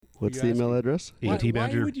What's the email address? Why would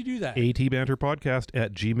you do that?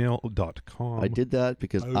 atbanterpodcast@gmail.com. I did that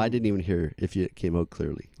because I didn't even hear if it came out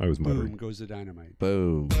clearly. I was muttering. Boom goes the dynamite.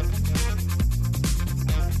 Boom.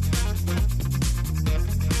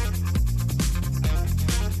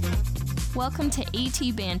 Welcome to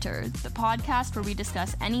AT Banter, the podcast where we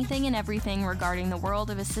discuss anything and everything regarding the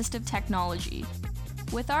world of assistive technology.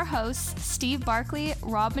 With our hosts, Steve Barkley,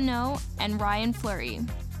 Rob Minot, and Ryan Fleury.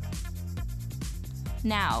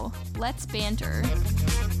 Now, let's banter.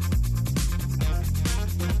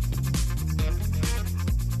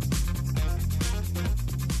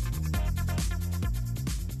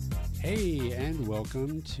 Hey, and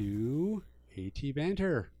welcome to AT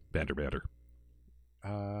Banter. Banter.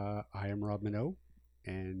 I am Rob Minot,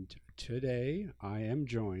 and today I am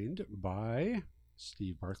joined by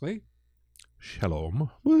Steve Barkley. Shalom.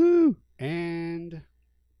 Woohoo. And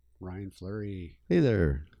Ryan Fleury. Hey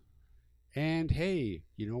there. And hey,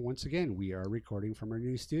 once again, we are recording from our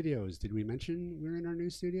new studios. Did we mention we're in our new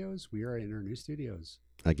studios? We are in our new studios.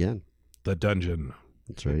 Again. The dungeon.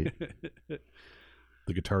 That's right. The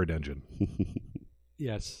guitar dungeon.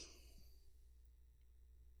 Yes.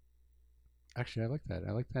 Actually, I like that.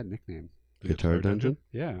 I like that nickname. The Guitar dungeon?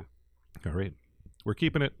 Yeah. All right. We're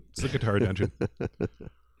keeping it. It's the guitar dungeon.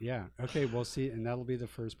 Yeah. Okay. We'll see, and that'll be the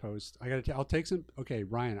first post. I'll take some. Okay,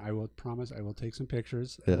 Ryan. I will promise. I will take some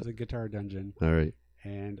pictures of the guitar dungeon. All right.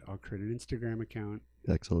 And I'll create an Instagram account.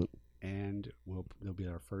 Excellent. And they'll be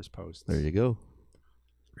our first post. There you go.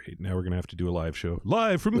 Great. Now we're going to have to do a live show.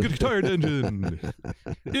 Live from the guitar dungeon.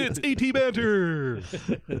 It's AT Banter.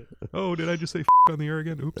 Oh, did I just say on the air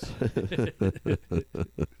again? Oops.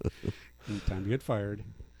 Time to get fired.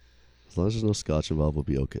 As long as there's no scotch involved, we'll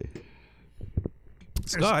be okay.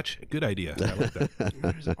 Scotch. Good idea. I like that.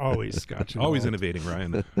 There's always scotch. Always involved. innovating,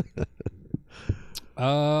 Ryan.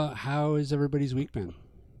 How has everybody's week been?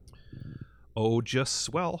 Oh, just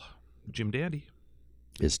swell. Jim Dandy.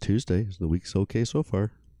 It's Tuesday. The week's okay so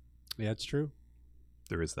far. Yeah, it's true.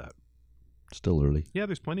 There is that. Still early. Yeah,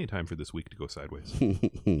 there's plenty of time for this week to go sideways.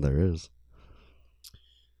 There is.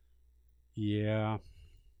 Yeah.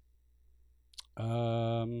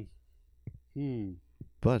 But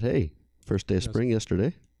hey, first day of spring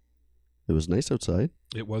yesterday. It was nice outside.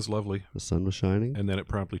 It was lovely. The sun was shining. And then it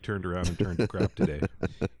promptly turned around and turned to crap today.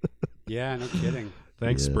 Yeah, no kidding.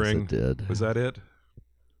 Thanks, Yes, spring. it did. Was that it?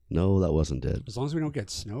 No, that wasn't it. As long as we don't get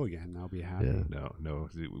snow again, I'll be happy. Yeah. No.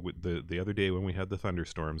 The other day when we had the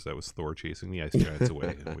thunderstorms, that was Thor chasing the ice giants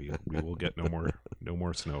away. And we will get no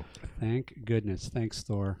more snow. Thank goodness. Thanks,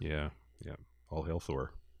 Thor. Yeah. All hail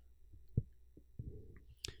Thor.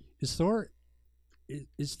 Is Thor?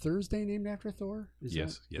 Is Thursday named after Thor?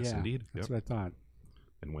 Yes, yeah, indeed. That's Yep. what I thought.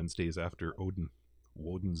 And Wednesday's after Odin.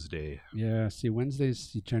 Woden's Day. Yeah. See,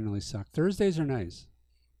 Wednesdays generally suck. Thursdays are nice.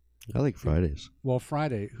 I like Fridays. Well,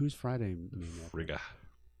 Friday. Who's Friday named after? Frigga.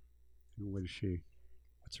 What is she?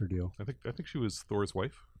 What's her deal? I think she was Thor's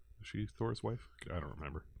wife. Is she Thor's wife? I don't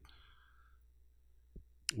remember.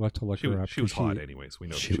 We'll have to look her up. She was hot anyways. We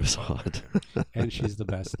know She was hot. And she's the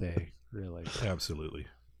best day, really. Absolutely.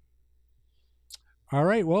 All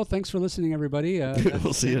right. Well, thanks for listening, everybody.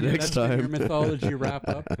 We'll see you next that's been your time. mythology wrap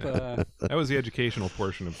up. That was the educational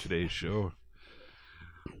portion of today's show.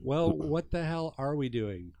 Well, what the hell are we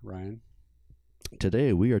doing, Ryan?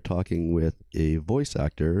 Today we are talking with a voice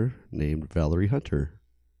actor named Valerie Hunter.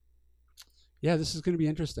 Yeah, this is going to be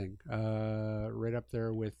interesting. Right up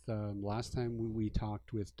there with last time we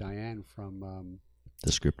talked with Diane from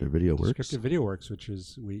Descriptive Video Works. Descriptive Video Works, which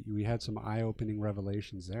is we had some eye-opening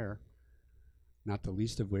revelations there. Not the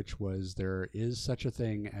least of which was there is such a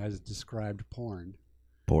thing as described porn.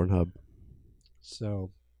 Pornhub, So,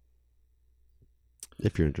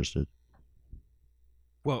 if you're interested.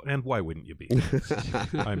 Well, and why wouldn't you be?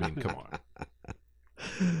 I mean, come on.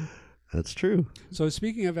 That's true. so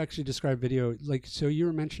speaking of actually described video, so you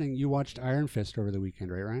were mentioning you watched Iron Fist over the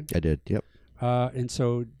weekend, right, Ryan? I did, yep. And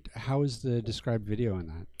so how is the described video on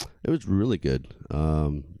that? It was really good.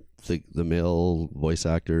 The male voice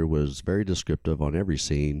actor was very descriptive on every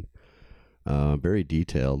scene, very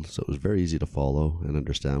detailed, so it was very easy to follow and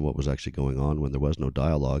understand what was actually going on when there was no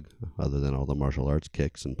dialogue other than all the martial arts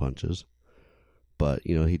kicks and punches. But,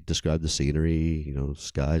 he described the scenery,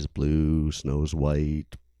 sky's blue, snow's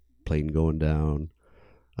white, plane going down.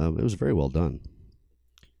 It was very well done.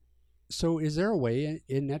 So is there a way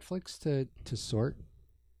in Netflix to sort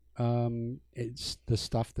it's the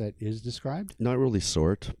stuff that is described? Not really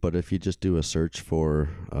sort, but if you just do a search for,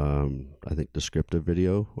 I think, descriptive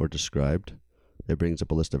video or described, it brings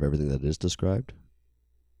up a list of everything that is described.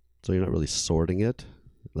 So you're not really sorting it.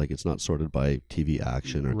 Like, it's not sorted by TV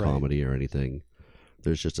action or Right. comedy or anything.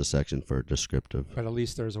 There's just a section for descriptive. But at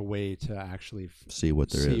least there's a way to actually See what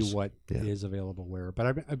there is. see what Yeah. is available where.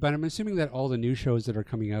 But I'm assuming that all the new shows that are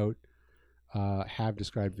coming out have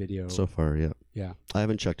described video. So far, yeah. yeah. I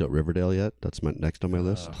haven't checked out Riverdale yet. That's next on my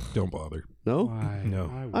list. Don't bother. No? Why?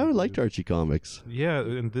 No. I wouldn't. liked Archie comics. Yeah,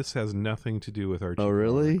 and this has nothing to do with Archie. Oh,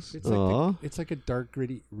 really? comics. It's Aw. like it's like a dark,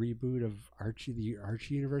 gritty reboot of the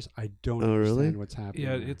Archie universe. I don't Oh, understand really? what's happening.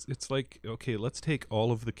 Yeah, there. it's like, okay, let's take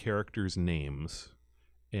all of the characters' names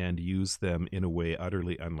and use them in a way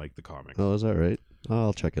utterly unlike the comics. Oh, is that right? Oh,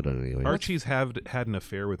 I'll check it out anyway. Archie's had an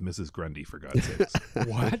affair with Mrs. Grundy, for God's sakes.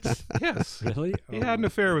 What? Yes. Really? He had an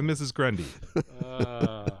affair with Mrs. Grundy.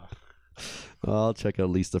 I'll check out at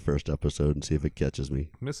least the first episode and see if it catches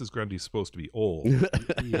me. Mrs. Grundy's supposed to be old.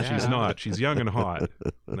 Yeah. She's not. She's young and hot.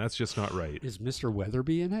 And that's just not right. Is Mr.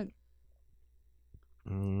 Weatherby in it?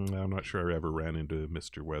 I'm not sure I ever ran into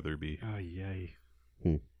Mr. Weatherby. Oh, yay.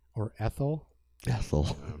 Hmm. Or Ethel?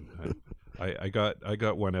 Ethel. I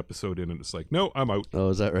got one episode in and it's like, no, I'm out. Oh,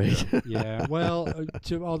 is that right? Yeah. Well,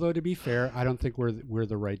 although to be fair, I don't think we're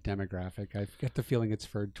the right demographic. I get the feeling it's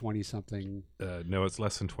for 20-something. No, it's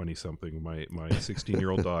less than 20-something. My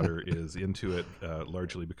 16-year-old daughter is into it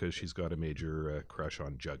largely because she's got a major crush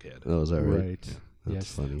on Jughead. Oh, is that right? Right. That's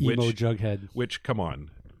Yes. funny. Emo Which- Jughead. Which, come on,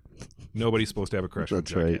 nobody's supposed to have a crush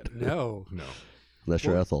That's on Jughead. right. No. No. Unless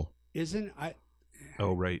you're Well- Ethel. Isn't I?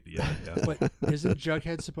 Oh, right. Yeah. But isn't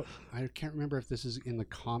Jughead supposed? I can't remember if this is in the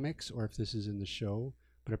comics or if this is in the show.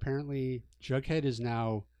 But apparently, Jughead is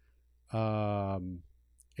now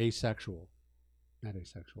asexual. Not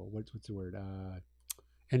asexual. What's the word?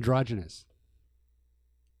 Androgynous.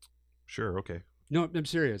 Sure. Okay. No, I'm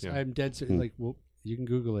serious. Yeah. I'm dead serious. Like, well, you can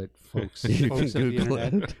Google it, folks. You folks can of the Google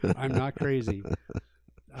internet. it. I'm not crazy.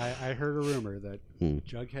 I heard a rumor that Hmm.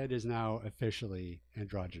 Jughead is now officially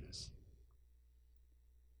androgynous.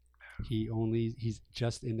 He's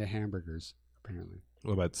just into hamburgers, apparently.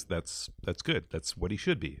 Well, that's good. That's what he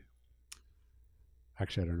should be.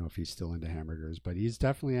 Actually, I don't know if he's still into hamburgers, but he's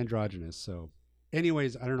definitely androgynous. So,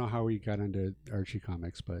 anyways, I don't know how we got into Archie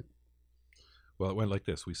comics, but Well, it went like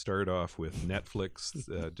this. We started off with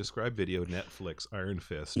Netflix, Describe Video, Netflix, Iron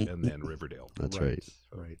Fist, and then Riverdale. That's right.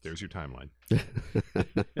 Right. There's your timeline.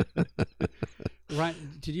 Ryan,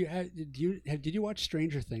 did you watch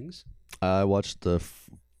Stranger Things? I watched the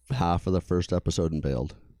half of the first episode and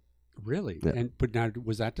bailed. Really? Yeah. But now,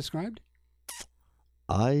 was that described?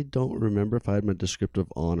 I don't remember if I had my descriptive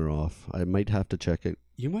on or off. I might have to check it.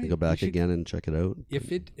 You might Go back you should- again and check it out.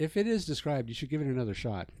 If it is described, you should give it another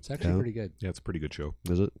shot. It's actually Yeah. pretty good. Yeah, it's a pretty good show.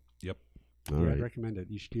 Is it? Yep. All Yeah, right. I'd recommend it.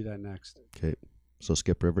 You should do that next. Okay. So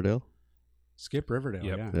skip Riverdale. Skip Riverdale.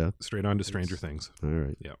 Yep. Yeah. Yeah. Straight on to Stranger It's- Things. All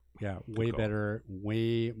right. Yeah. Way call. better.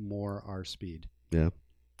 Way more our speed. Yeah.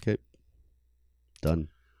 Okay. Done.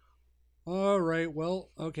 All right.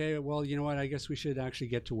 Well, okay. Well, you know what? I guess we should actually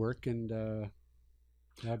get to work and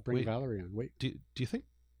bring Wait. Valerie on. Wait. Do you think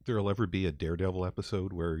there'll ever be a Daredevil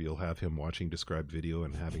episode where you'll have him watching described video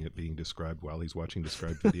and having it being described while he's watching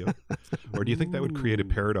described video? Or do you think that would create a Ooh.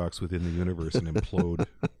 paradox within the universe and implode?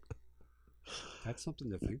 That's something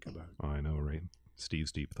to think about. Oh, I know, right?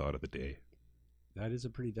 Steve's deep thought of the day. That's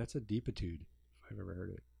a deepitude, if I've ever heard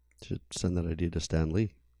it. Should send that idea to Stan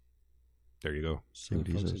Lee. There you go. See For what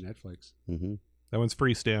the he folks says. at Netflix. Mm-hmm. That one's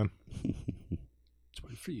free, Stan. It's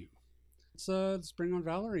one for you. Let's bring on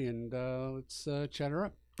Valerie and let's chat her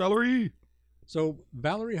up. Valerie! So,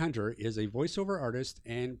 Valerie Hunter is a voiceover artist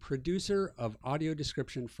and producer of audio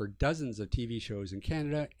description for dozens of TV shows in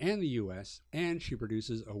Canada and the US, and she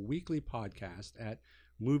produces a weekly podcast at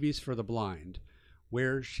Movies for the Blind,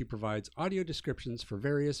 where she provides audio descriptions for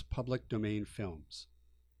various public domain films.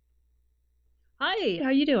 Hi, how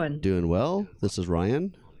you doing? Doing well. This is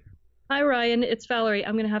Ryan. Hi, Ryan. It's Valerie.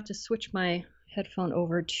 I'm going to have to switch my headphone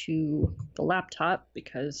over to the laptop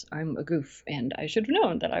because I'm a goof, and I should have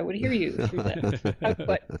known that I would hear you through that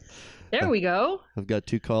output. There we go. I've got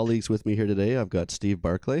two colleagues with me here today. I've got Steve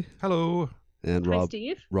Barclay Hello. and Hi,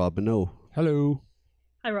 Steve. Rob Bonneau. Hello.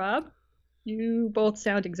 Hi, Rob. You both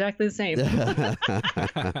sound exactly the same.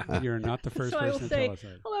 You're not the first So I will person to say, tell us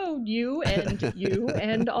that. hello, you,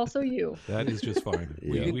 and also you. That is just fine.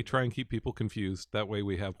 Yeah. We try and keep people confused. That way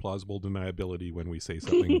we have plausible deniability when we say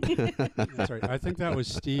something. That's right. I think that was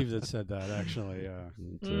Steve that said that, actually.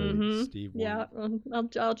 Mhm. Steve won. Yeah,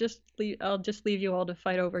 I'll just leave you all to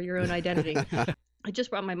fight over your own identity. I just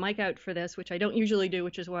brought my mic out for this, which I don't usually do,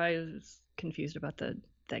 which is why I was confused about the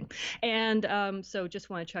thing. And so just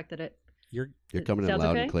want to check that it. You're coming in Sounds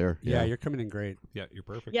loud okay? and clear. Yeah, you're coming in great. Yeah, you're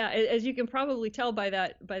perfect. Yeah, as you can probably tell by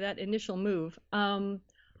that initial move, I'm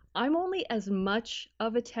only as much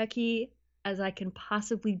of a techie as I can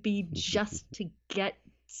possibly be just to get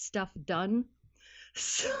stuff done.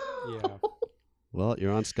 So Yeah. Well,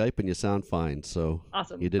 you're on Skype and you sound fine, so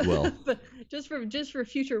awesome. you did well. But just for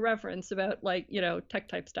future reference about like, tech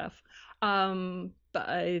type stuff. But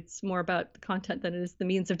it's more about the content than it is the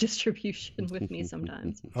means of distribution with me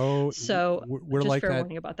sometimes. Oh, So we're just like fair that.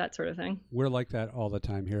 warning about that sort of thing. We're like that all the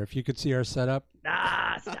time here. If you could see our setup,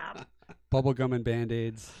 Stop. bubblegum and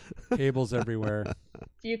Band-Aids, cables everywhere.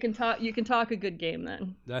 You can talk a good game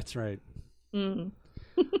then. That's right. Mm.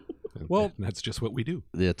 Well- that's just what we do.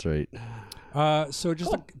 That's right. So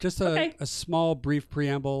just Cool. Okay. a small brief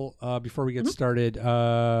preamble before we get started. We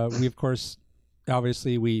of course,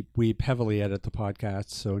 obviously, we heavily edit the podcast,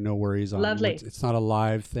 so no worries on Lovely. it's not a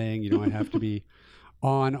live thing. You don't have to be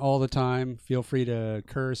on all the time. Feel free to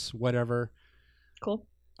curse, whatever. Cool.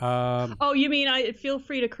 Um, Oh, you mean I feel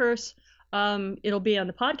free to curse? It'll be on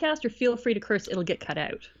the podcast, or feel free to curse. It'll get cut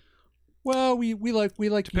out. well, we like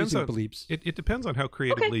Depends using on bleeps. It depends on how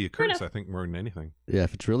creatively you fair curse. enough. I think more than anything. Yeah,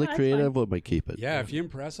 if it's really That's creative, fine. we might keep it. Yeah, if you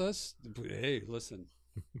impress us, hey, listen.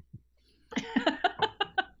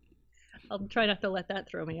 I'll try not to let that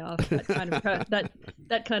throw me off. That kind of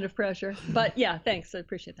that kind of pressure. But yeah, thanks. I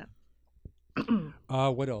appreciate that.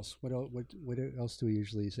 What else? What else do we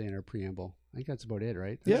usually say in our preamble? I think that's about it,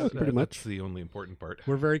 right? Yeah, pretty That's much. the only important part.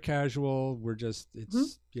 We're very casual. We're just we're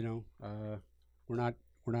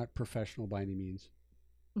not professional by any means.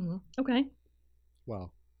 Mhm. Okay.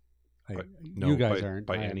 Well, No, you guys by, aren't.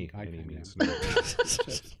 by I am- any I kinda means. am.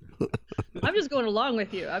 No. I'm just going along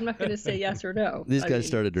with you. I'm not going to say yes or no. These I guys mean,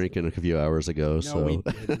 started drinking a few hours ago, No, so we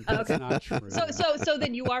didn't. That's Okay. not true. So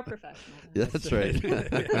then you are professional. yeah, that's right.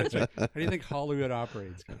 That's right. How do you think Hollywood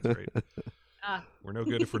operates? That's right. Ah, We're no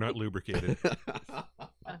good if we're not lubricated.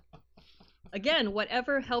 again,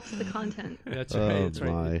 whatever helps the content. That's Oh, right. That's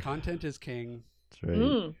right. my. Content is king. That's right.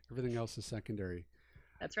 Mm, Everything else is secondary.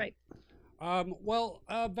 that's right.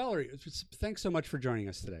 Valerie, thanks so much for joining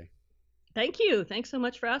us today. Thank you. Thanks so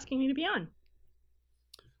much for asking me to be on.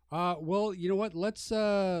 Well, you know what? Let's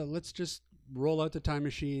just roll out the time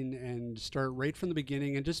machine and start right from the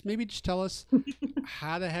beginning, and just tell us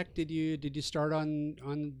how the heck did you start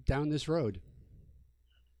on down this road?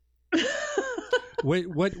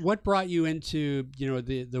 What brought you into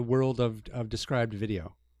the world of described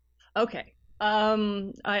video? Okay.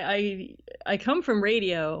 I come from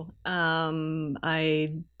radio.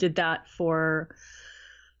 I did that for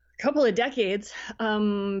a couple of decades,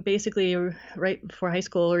 basically right before high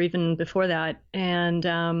school or even before that.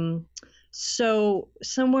 And so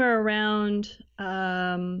somewhere around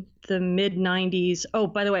the mid 90s. Oh,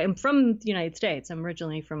 by the way, I'm from the United States. I'm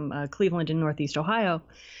originally from Cleveland in Northeast Ohio,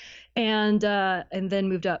 and then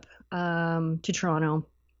moved up to Toronto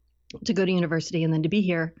to go to university and then to be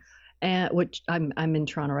here. Which I'm in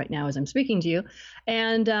Toronto right now as I'm speaking to you,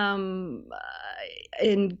 and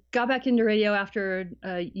got back into radio after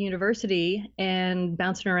university and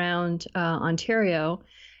bouncing around Ontario,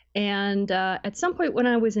 and at some point when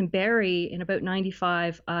I was in Barrie in about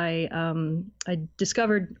 '95, I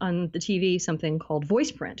discovered on the TV something called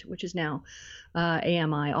VoicePrint, which is now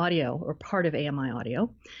AMI Audio or part of AMI Audio.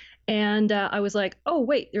 And I was like, oh,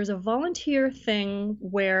 wait, there's a volunteer thing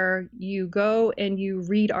where you go and you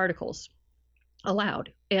read articles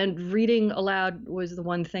aloud. And reading aloud was the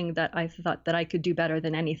one thing that I thought that I could do better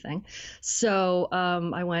than anything. So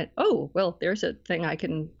I went, oh, well, there's a thing I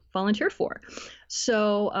can volunteer for.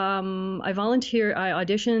 So I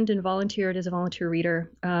auditioned and volunteered as a volunteer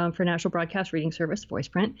reader for National Broadcast Reading Service,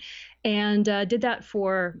 VoicePrint, and did that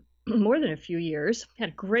for more than a few years. Had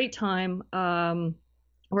a great time.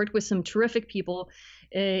 Worked with some terrific people,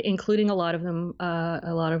 including a lot of them,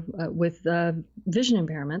 with vision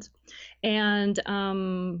impairments, and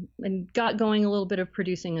got going a little bit of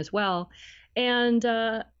producing as well, and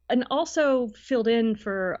also filled in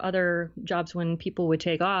for other jobs when people would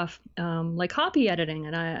take off, like copy editing,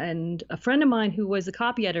 and a friend of mine who was a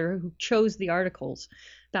copy editor who chose the articles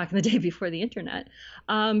back in the day before the internet.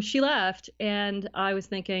 She left, and I was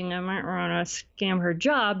thinking I might want to scam her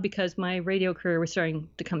job because my radio career was starting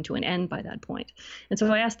to come to an end by that point. And so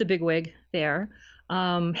I asked the bigwig there,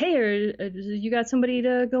 hey, you got somebody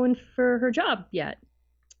to go in for her job yet?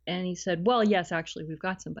 And he said, well, yes, actually, we've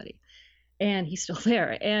got somebody. And he's still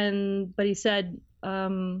there. But he said,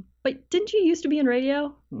 but didn't you used to be in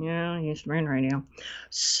radio? Yeah, I used to be in radio.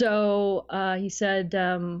 So he said,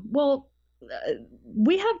 well,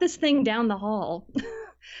 we have this thing down the hall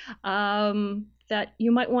that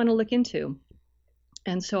you might want to look into.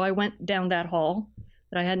 And so I went down that hall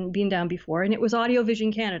that I hadn't been down before, and it was Audio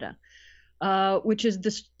Vision Canada, which is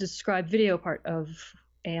this described video part of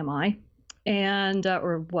AMI, and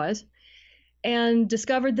or was. and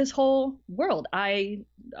discovered this whole world. I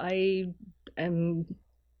am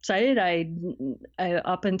excited. I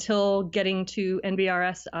up until getting to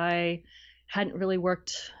NBRS, I hadn't really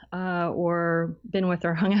worked or been with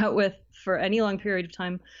or hung out with for any long period of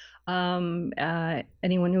time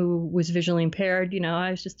anyone who was visually impaired.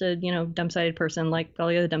 I was just a dumb-sighted person like all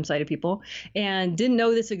the other dumb-sighted people, and didn't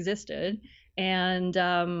know this existed. And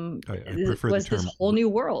it was this whole new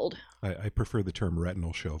world. I prefer the term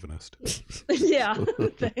retinal chauvinist. Yeah,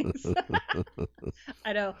 thanks.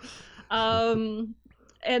 I know.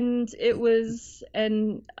 And it was,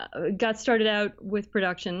 and got started out with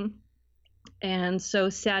production, and so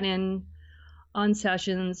sat in on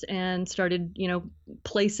sessions and started,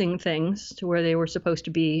 placing things to where they were supposed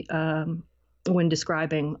to be when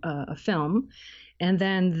describing a film. And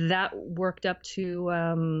then that worked up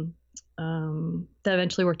to, that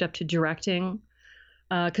eventually worked up to directing,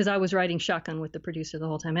 because I was riding shotgun with the producer the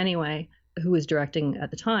whole time anyway, who was directing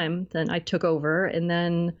at the time. Then I took over, and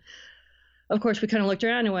then of course we kind of looked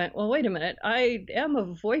around and went, well, wait a minute, I am a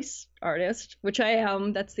voice artist, which I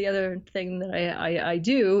am. That's the other thing that I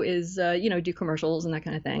do is, do commercials and that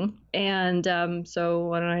kind of thing. And so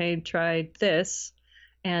why don't I try this?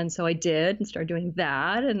 And so I did and started doing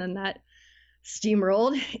that. And then that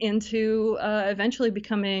steamrolled into eventually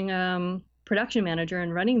becoming production manager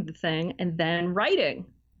and running the thing, and then writing.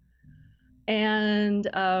 And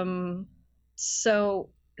so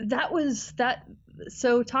that was that.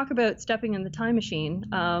 So talk about stepping in the time machine.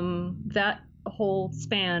 That whole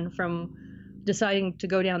span from deciding to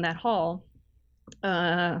go down that hall,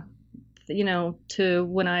 to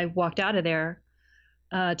when I walked out of there,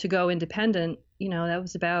 to go independent, that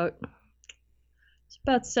was about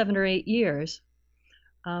 7 or 8 years.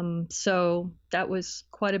 So that was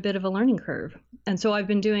quite a bit of a learning curve. And so I've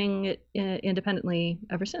been doing it independently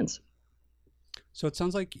ever since. So it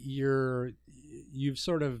sounds like you've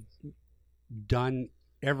sort of done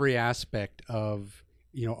every aspect of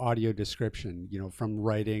audio description, from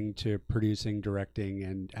writing to producing, directing,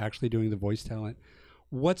 and actually doing the voice talent.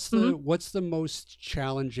 What's the most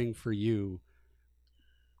challenging for you?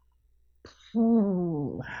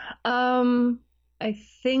 I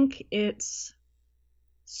think it's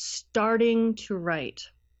starting to write.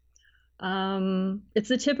 It's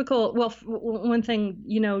the typical, one thing,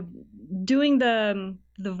 doing the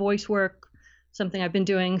voice work, something I've been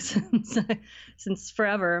doing since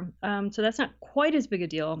forever. So that's not quite as big a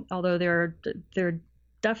deal, although there are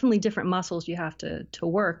definitely different muscles you have to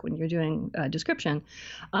work when you're doing description.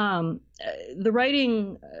 The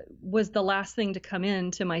writing was the last thing to come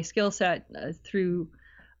into my skill set through.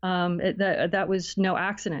 That was no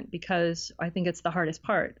accident, because I think it's the hardest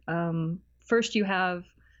part. First, you have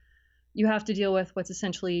to deal with what's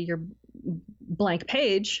essentially your blank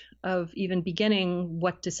page of even beginning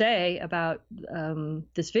what to say about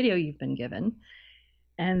this video you've been given,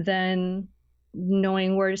 and then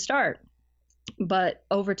knowing where to start. But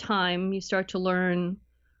over time, you start to learn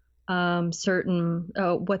certain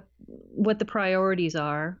what the priorities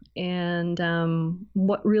are. And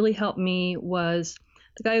what really helped me was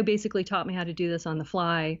the guy who basically taught me how to do this on the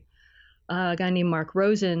fly, a guy named Mark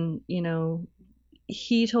Rosen.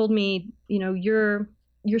 He told me, you're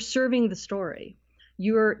serving the story.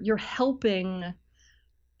 You're helping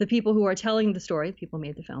the people who are telling the story, the people who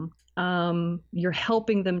made the film. You're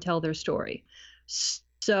helping them tell their story.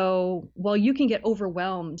 So while you can get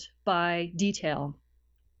overwhelmed by detail,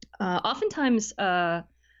 oftentimes a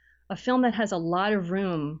film that has a lot of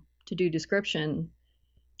room to do description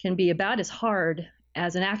can be about as hard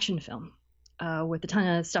as an action film with a ton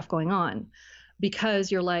of stuff going on,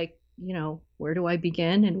 because you're like, where do I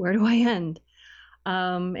begin and where do I end?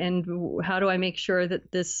 And how do I make sure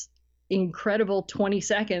that this incredible 20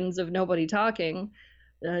 seconds of nobody talking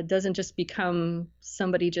doesn't just become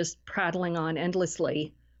somebody just prattling on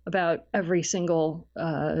endlessly about every single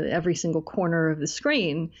corner of the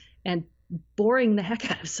screen and boring the heck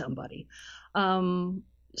out of somebody.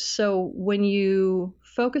 So when you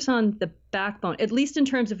focus on the backbone, at least in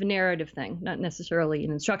terms of a narrative thing, not necessarily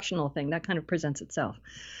an instructional thing, that kind of presents itself.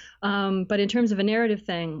 But in terms of a narrative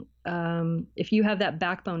thing, if you have that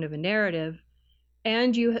backbone of a narrative,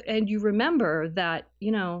 and you remember that,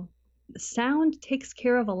 sound takes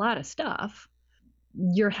care of a lot of stuff,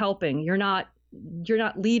 you're helping. You're not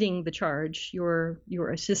leading the charge. You're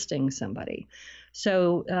assisting somebody.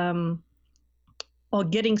 So,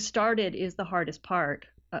 getting started is the hardest part.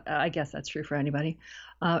 I guess that's true for anybody,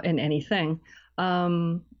 in anything.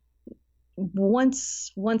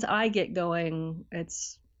 Once I get going,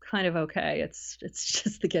 it's kind of okay. It's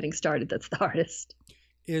just the getting started that's the hardest.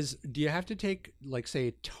 do you have to take, like,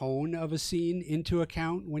 say, tone of a scene into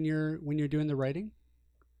account when you're doing the writing?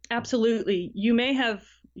 Absolutely. You may have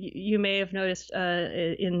noticed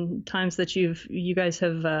in times that you guys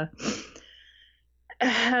have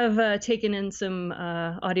taken in some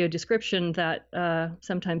audio description that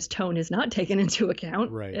sometimes tone is not taken into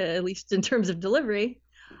account, Right. At least in terms of delivery.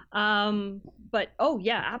 But oh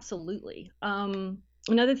yeah, absolutely.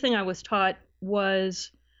 Another thing I was taught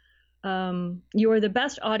was you are the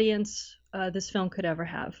best audience this film could ever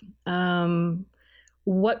have.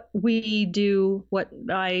 What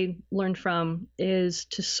I learned from is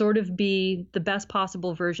to sort of be the best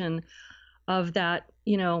possible version of that,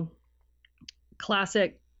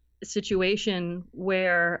 classic situation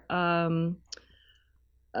where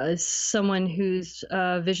someone who's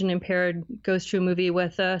vision impaired goes to a movie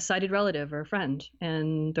with a sighted relative or a friend,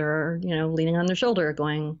 and they're, leaning on their shoulder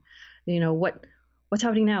going, what's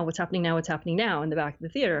happening now? What's happening now? What's happening now in the back of the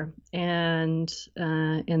theater? And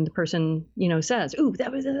the person, says, "Ooh,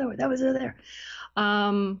 that was there. That was there."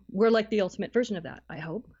 We're like the ultimate version of that, I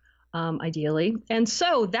hope, ideally. And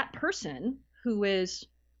so that person who is,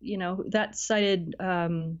 that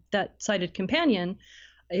sighted companion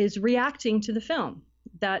is reacting to the film.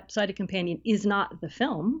 That sighted companion is not the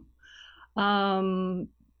film.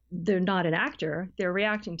 They're not an actor. They're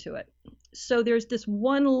reacting to it. So there's this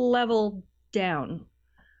one level down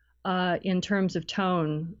in terms of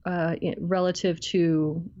tone relative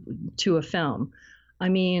to a film. I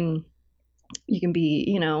mean, you can be,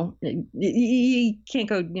 you can't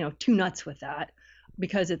go, too nuts with that,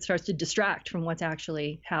 because it starts to distract from what's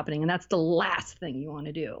actually happening, and that's the last thing you want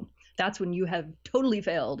to do. That's when you have totally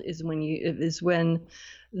failed. There's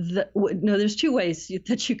two ways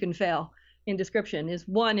that you can fail in description. Is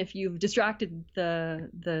one, if you've distracted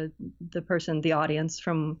the person, the audience,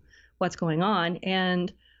 from what's going on,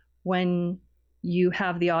 and when you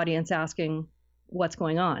have the audience asking what's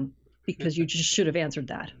going on because you just should have answered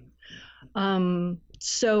that.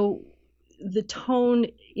 So the tone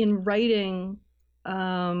in writing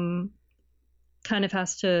kind of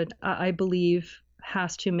has to, I believe,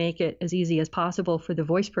 has to make it as easy as possible for the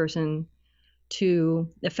voice person to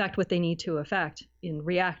affect what they need to affect in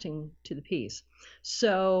reacting to the piece.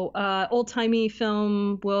 So old-timey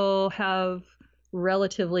film will have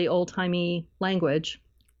relatively old-timey language,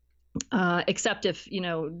 except if,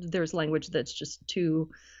 there's language that's just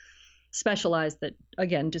too specialized that,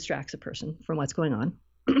 again, distracts a person from what's going on.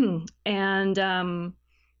 And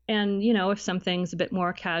if something's a bit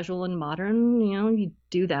more casual and modern, you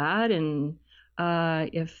do that. And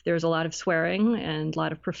if there's a lot of swearing and a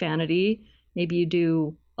lot of profanity, maybe you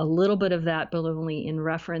do a little bit of that, but only in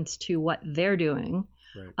reference to what they're doing.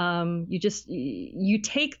 Right. You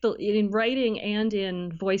take in writing and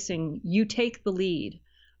in voicing, you take the lead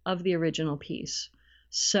of the original piece.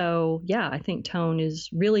 So yeah, I think tone is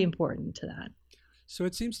really important to that. So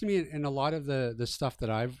it seems to me in a lot of the stuff that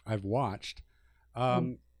I've watched,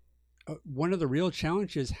 one of the real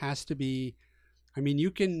challenges has to be, I mean,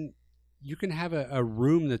 you can have a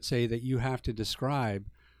room that say that you have to describe,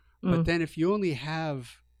 but then if you only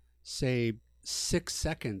have, say, 6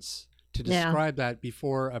 seconds to describe that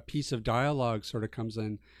before a piece of dialogue sort of comes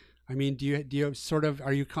in, I mean, do you sort of,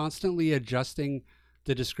 are you constantly adjusting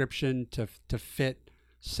the description to fit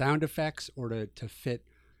sound effects or to fit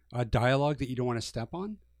a dialogue that you don't want to step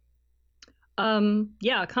on?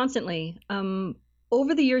 Yeah, constantly.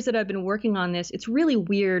 Over the years that I've been working on this, it's really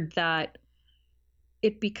weird that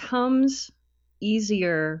it becomes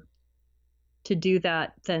easier to do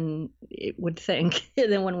that than one would think.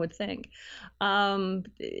 Some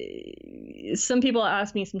people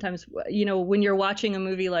ask me sometimes, when you're watching a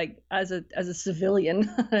movie, like as a civilian,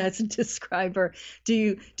 as a describer,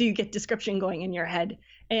 do you get description going in your head?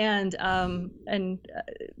 And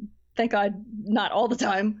thank God, not all the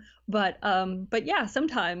time, but yeah,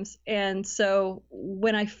 sometimes. And so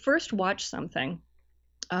when I first watch something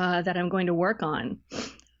that I'm going to work on,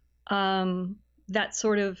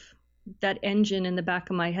 that engine in the back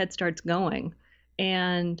of my head starts going,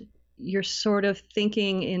 and you're sort of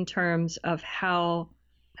thinking in terms of how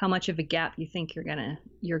much of a gap you think you're gonna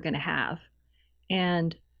have.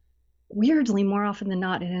 And weirdly, more often than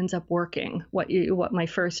not, it ends up working. What my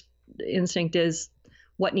first instinct is,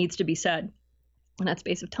 what needs to be said in that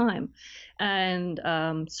space of time. And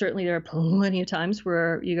certainly there are plenty of times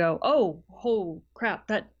where you go, oh crap,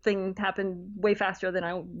 that thing happened way faster than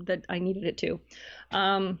I needed it to.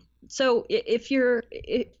 So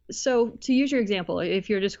to use your example, if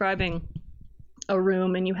you're describing a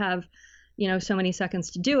room and you have, so many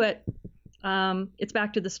seconds to do it, it's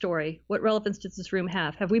back to the story. What relevance does this room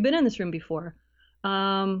have? Have we been in this room before?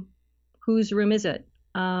 Whose room is it?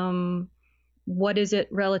 What is it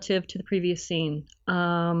relative to the previous scene?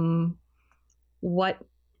 What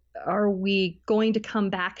are we going to come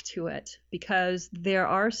back to it? Because there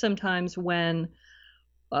are some times when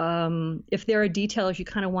if there are details you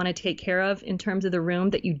kind of want to take care of in terms of the room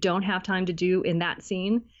that you don't have time to do in that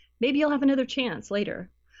scene, maybe you'll have another chance later,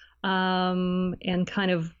 and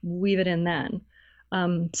kind of weave it in then.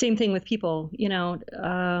 Same thing with people,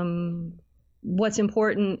 what's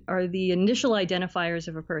important are the initial identifiers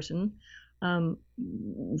of a person.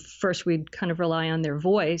 First, we'd kind of rely on their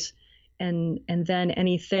voice, and then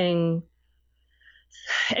anything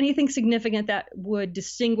significant that would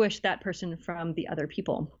distinguish that person from the other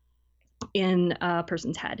people in a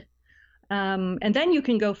person's head. And then you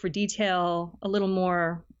can go for detail, a little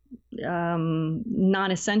more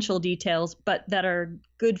non-essential details, but that are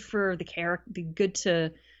good for the character, good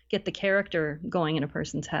to get the character going in a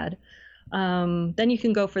person's head. Then you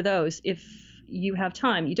can go for those if you have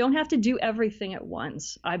time. You don't have to do everything at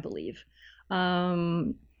once, I believe.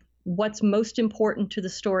 What's most important to the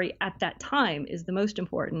story at that time is the most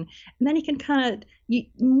important. And then you can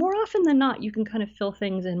more often than not, you can kind of fill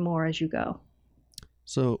things in more as you go.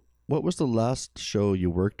 So what was the last show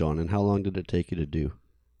you worked on, and how long did it take you to do?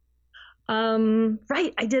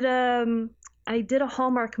 Right. I did a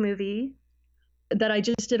Hallmark movie that I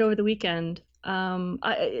just did over the weekend. I'm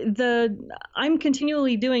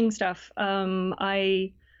continually doing stuff.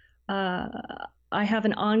 I have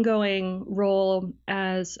an ongoing role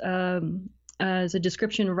as a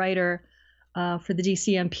description writer for the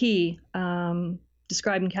DCMP,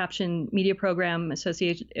 Describe and Caption Media Program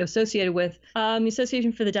associated with the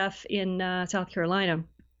Association for the Deaf in South Carolina.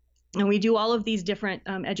 And we do all of these different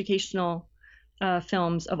educational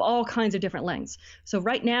films of all kinds of different lengths. So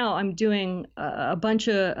right now I'm doing a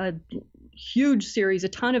huge series, a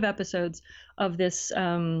ton of episodes of this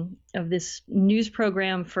news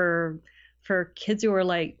program for kids who are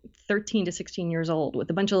like 13 to 16 years old, with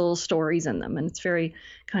a bunch of little stories in them. And it's very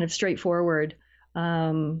kind of straightforward,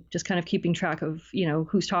 just kind of keeping track of,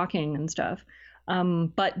 who's talking and stuff.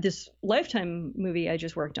 But this Lifetime movie I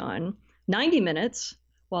just worked on, 90 minutes,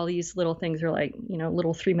 while these little things are like,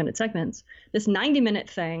 little 3-minute segments, this 90-minute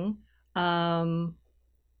thing,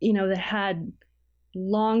 that had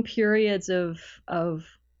long periods of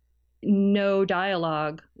no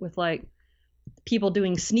dialogue, with like people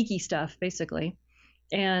doing sneaky stuff basically.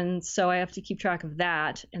 And so I have to keep track of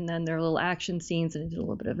that. And then there are little action scenes, and I did a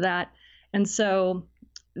little bit of that. And so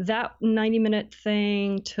that 90-minute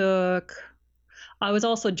thing I was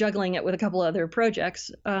also juggling it with a couple other projects,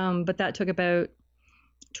 but that took about,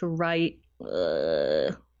 to write,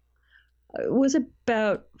 it was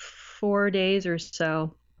about 4 days or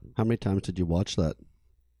so. How many times did you watch that?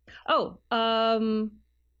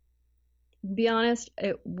 Be honest,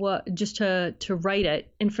 it was just to write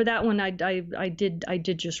it, and for that one, I did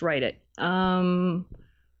just write it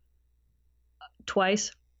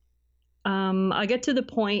twice. I get to the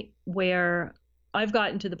point where I've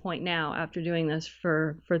gotten to the point now, after doing this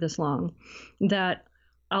for this long, that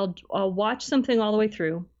I'll watch something all the way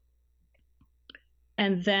through,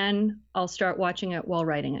 and then I'll start watching it while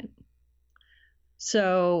writing it.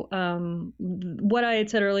 So what I had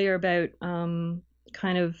said earlier about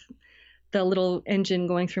kind of the little engine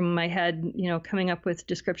going through my head, coming up with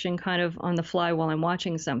description kind of on the fly while I'm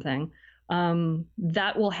watching something,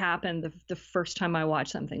 that will happen the first time I watch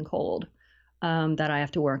something cold that I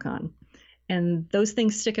have to work on. And those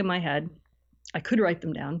things stick in my head. I could write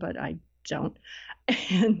them down, but I don't.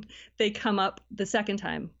 And they come up the second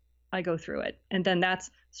time I go through it. And then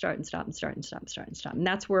that's start and stop and start and stop and start and stop. And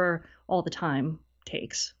that's where all the time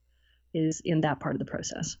takes, is in that part of the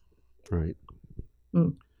process. Right.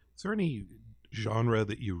 Is there any genre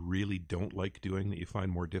that you really don't like doing that you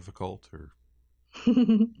find more difficult? Or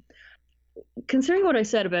considering what I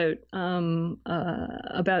said about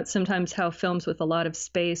sometimes how films with a lot of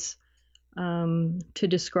space to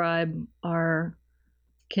describe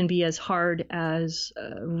can be as hard as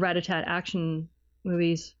rat-a-tat action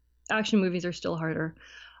movies. Action movies are still harder,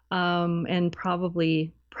 and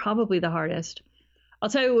probably the hardest. I'll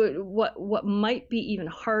tell you what might be even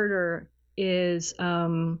harder is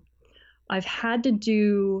I've had to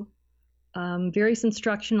do various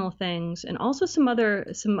instructional things, and also some other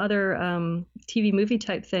TV movie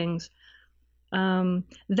type things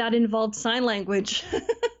that involved sign language.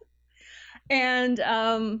 And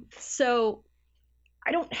so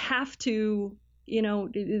I don't have to, while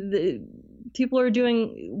the people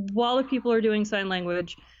are doing sign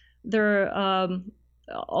language, there are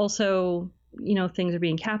also, things are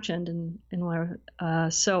being captioned and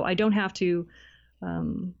so I don't have to,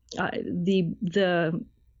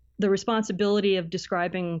 the the responsibility of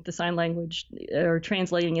describing the sign language or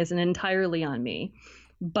translating isn't entirely on me,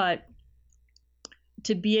 but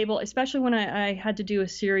to be able, especially when I had to do a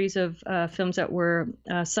series of films that were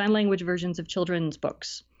sign language versions of children's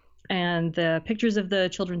books, and the pictures of the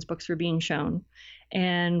children's books were being shown,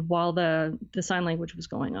 and while the sign language was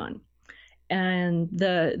going on, and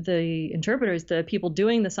the interpreters, the people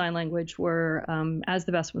doing the sign language, were, as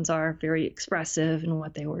the best ones are, very expressive in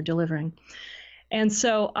what they were delivering. And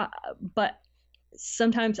so, but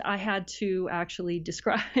sometimes I had to actually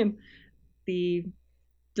describe the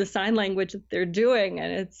sign language that they're doing,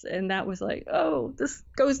 and that was like, oh, this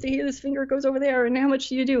goes to here, this finger goes over there, and how much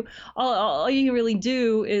do you do? All you really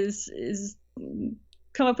do is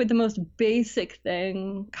come up with the most basic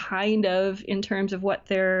thing, kind of, in terms of what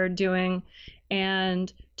they're doing,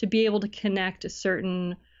 and to be able to connect a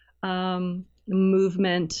certain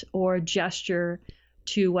movement or gesture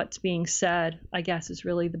to what's being said, I guess, is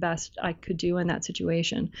really the best I could do in that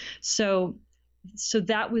situation. So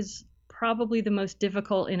that was probably the most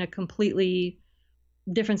difficult in a completely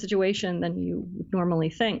different situation than you would normally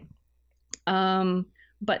think.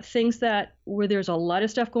 But things that where there's a lot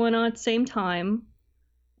of stuff going on at the same time.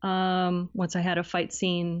 Once I had a fight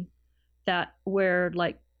scene where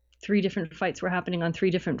like 3 different fights were happening on 3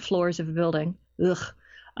 different floors of a building. Ugh.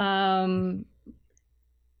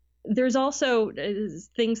 There's also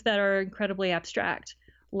things that are incredibly abstract.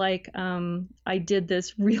 Like I did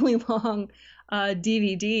this really long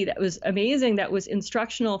DVD that was amazing, that was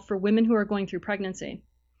instructional for women who are going through pregnancy.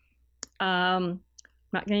 I'm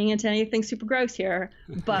not getting into anything super gross here,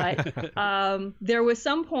 but there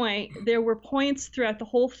were points throughout the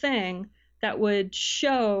whole thing that would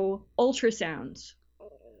show ultrasounds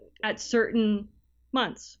at certain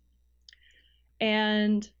months.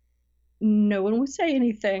 And no one would say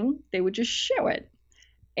anything. They would just show it.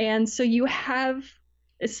 And so you have,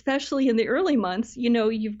 especially in the early months,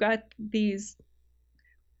 you've got these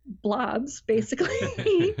blobs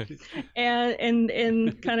basically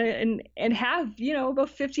and kind of and have about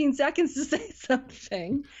 15 seconds to say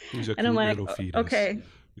something, and I'm like, okay,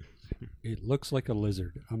 it looks like a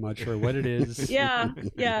lizard. I'm not sure what it is. yeah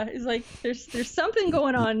it's like there's something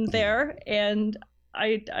going on there, and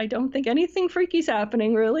I don't think anything freaky's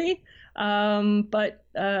happening really, but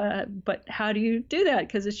how do you do that,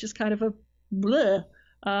 because it's just kind of a bleh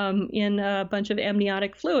in a bunch of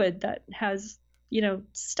amniotic fluid that has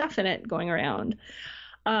stuff in it going around.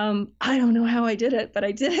 I don't know how I did it, but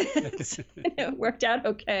I did it. It worked out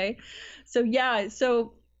okay. So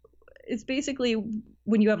it's basically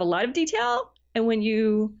when you have a lot of detail and when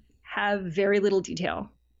you have very little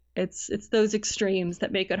detail. It's those extremes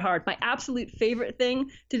that make it hard. My absolute favorite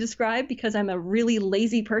thing to describe, because I'm a really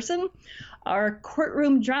lazy person, are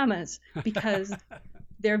courtroom dramas, because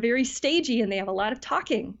they're very stagey and they have a lot of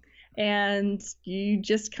talking. And you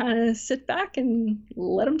just kind of sit back and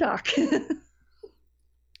let them talk.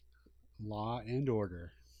 Law and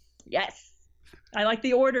order. Yes. I like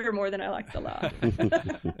the order more than I like the law.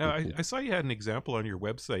 Now, I saw you had an example on your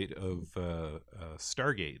website of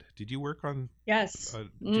Stargate. Did you work on... Yes.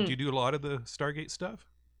 Did you do a lot of the Stargate stuff?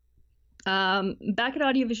 Back at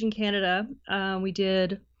Audiovision Canada, we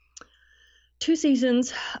did at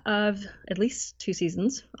least two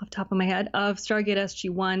seasons off the top of my head of Stargate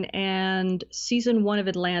SG-1 and season 1 of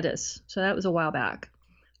Atlantis. So that was a while back.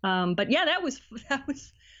 But yeah, that was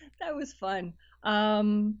fun.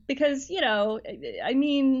 Because,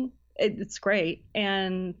 it's great.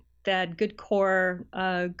 And that good core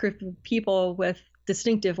group of people with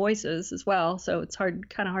distinctive voices as well. So it's kind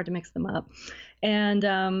of hard to mix them up. And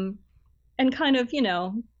kind of,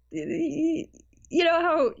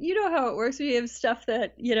 how it works. We have stuff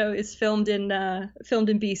that is filmed in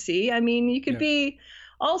BC. I mean, you could be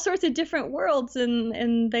all sorts of different worlds,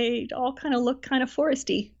 and they all kind of look kind of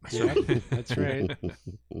foresty. Yeah, that's right.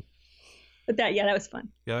 But that was fun.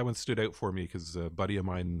 Yeah, that one stood out for me because a buddy of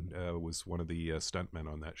mine was one of the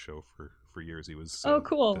stuntmen on that show for years. He was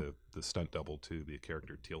cool. The stunt double to the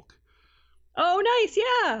character Teal'c. Oh, nice.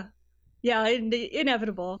 Yeah,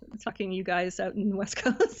 inevitable. Fucking you guys out in the West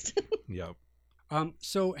Coast. Yeah.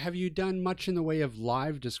 So have you done much in the way of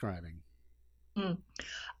live describing?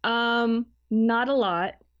 Not a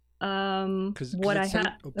lot. What I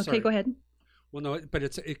had. Okay, go ahead. Well, no, but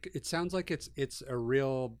it sounds like it's a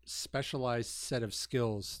real specialized set of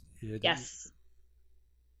skills. Yes,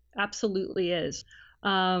 absolutely is.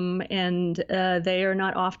 And they are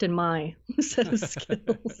not often my set of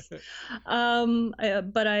skills.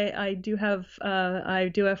 But I do have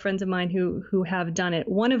friends of mine who have done it.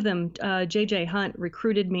 One of them, JJ Hunt,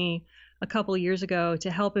 recruited me a couple of years ago to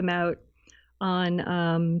help him out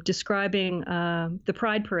on describing the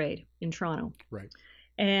Pride Parade in Toronto. Right.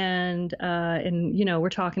 And we're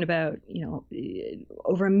talking about,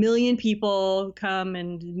 over 1 million people come,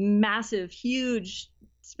 and massive, huge,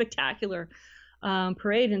 spectacular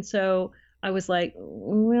parade. And so I was like,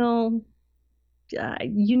 well,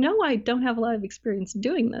 I don't have a lot of experience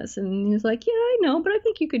doing this. And he was like, yeah, I know, but I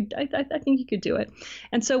think you could. I think you could do it.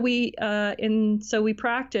 And so we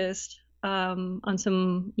practiced on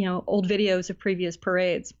some old videos of previous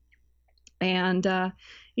parades, and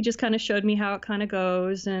he just kind of showed me how it kind of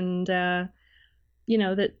goes, and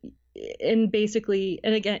basically,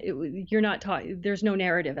 and again, you're not taught. There's no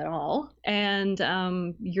narrative at all, and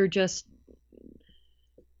you're just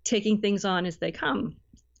taking things on as they come,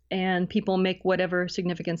 and people make whatever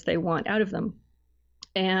significance they want out of them.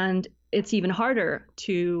 And it's even harder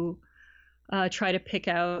to try to pick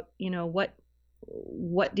out,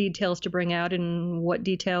 what details to bring out and what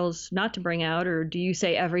details not to bring out, or do you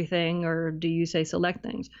say everything, or do you say select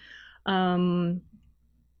things,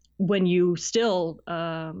 when you still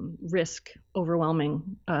risk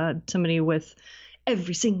overwhelming somebody with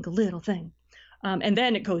every single little thing. And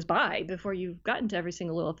then it goes by before you've gotten to every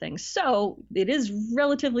single little thing. So it is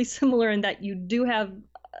relatively similar in that you do have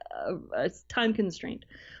a time constraint.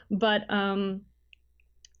 But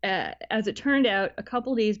as it turned out, a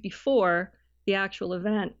couple days before the actual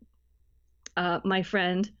event, my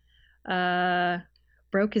friend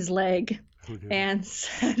broke his leg and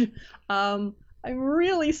said, I'm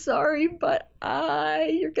really sorry, but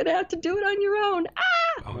you're going to have to do it on your own.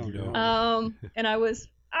 Oh, no. And I was,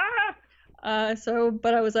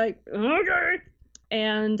 but I was like, okay.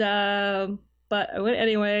 And, but I went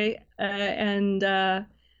anyway. There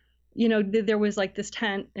was like this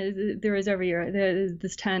tent, there is every year, there's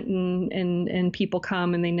this tent, and people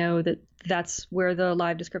come and they know that that's where the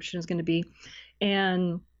live description is going to be,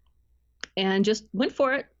 and just went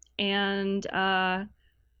for it. And the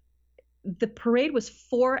parade was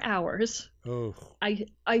 4 hours. Oh. I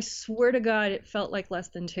swear to God, it felt like less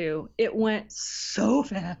than 2. It went so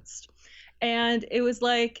fast. And it was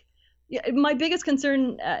like, my biggest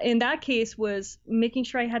concern in that case was making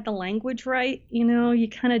sure I had the language right. You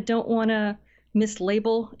kind of don't want to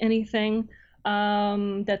mislabel anything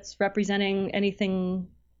that's representing anything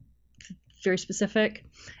very specific.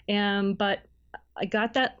 But I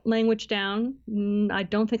got that language down. I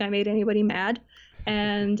don't think I made anybody mad.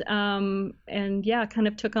 And yeah, kind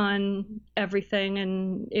of took on everything,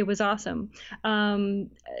 and it was awesome.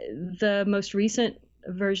 The most recent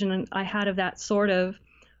version I had of that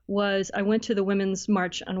was I went to the Women's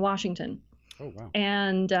March on Washington. Oh, wow.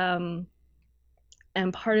 And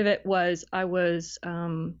part of it was I was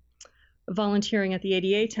volunteering at the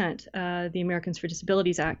ADA tent, the Americans for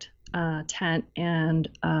Disabilities Act tent, and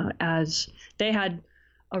as they had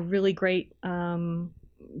a really great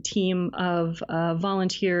team of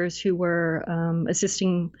volunteers who were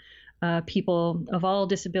assisting people of all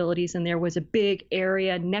disabilities, and there was a big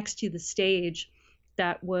area next to the stage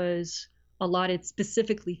that was allotted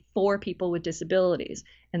specifically for people with disabilities,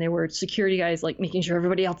 and there were security guys like making sure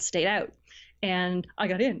everybody else stayed out. And I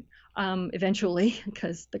got in eventually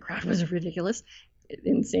because the crowd was ridiculous,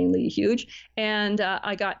 insanely huge, and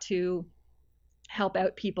I got to help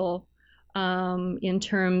out people in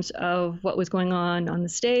terms of what was going on the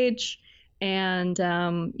stage, and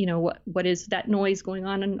what is that noise going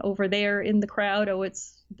on over there in the crowd? Oh,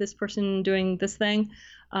 it's this person doing this thing.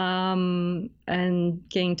 And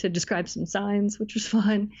getting to describe some signs, which was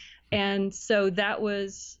fun. And so that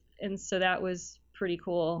was pretty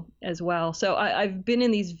cool as well. So I've been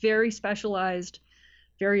in these very specialized,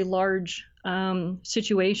 very large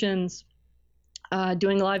situations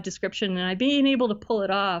doing live description, and I've been able to pull it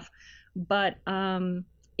off. But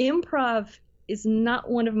improv is not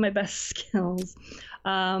one of my best skills.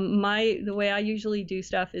 The way I usually do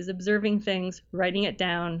stuff is observing things, writing it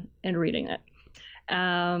down, and reading it.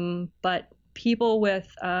 But people with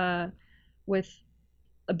a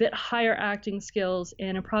bit higher acting skills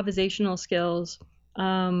and improvisational skills,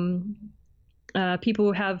 people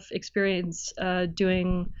who have experience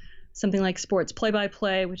doing something like sports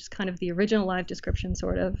play-by-play, which is kind of the original live description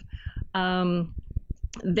sort of,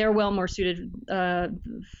 they're well more suited for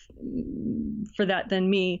that than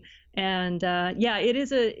me. And it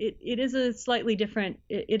is a slightly different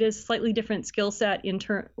skill set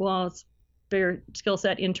it's bigger skill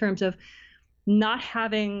set in terms of not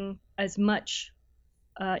having as much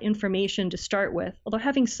information to start with, although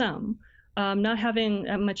having some, not having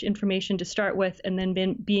much information to start with, and then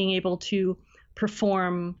being able to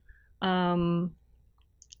perform in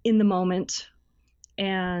the moment,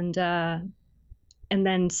 and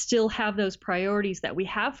then still have those priorities that we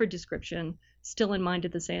have for description still in mind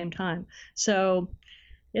at the same time. So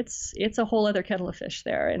it's a whole other kettle of fish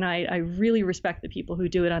there. And I really respect the people who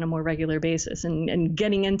do it on a more regular basis, and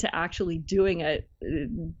getting into actually doing it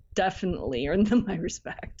definitely earned them my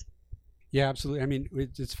respect. Yeah, absolutely. I mean,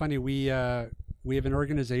 it's funny. We have an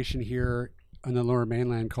organization here on the Lower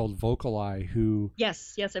Mainland called Vocali, who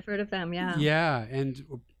Yes, I've heard of them. Yeah. Yeah, and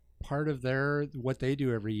part of what they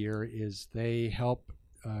do every year is they help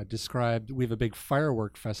describe. We have a big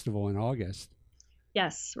firework festival in August.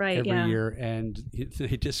 Yes, right. Every year, and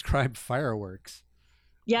they describe fireworks.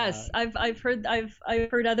 Yes, I've heard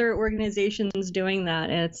other organizations doing that.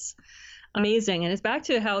 It's amazing, and it's back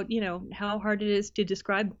to how hard it is to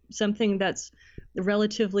describe something that's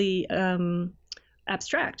relatively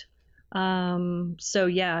abstract. So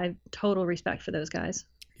yeah, I have total respect for those guys.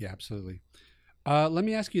 Yeah, absolutely. Let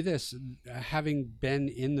me ask you this: having been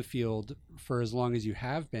in the field for as long as you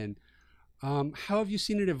have been, how have you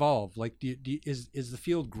seen it evolve? Like, is the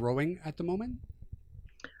field growing at the moment?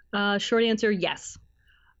 Short answer: yes.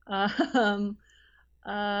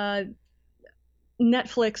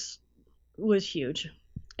 Netflix was huge,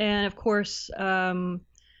 and of course,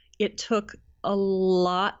 it took a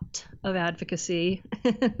lot of advocacy,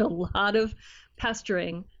 a lot of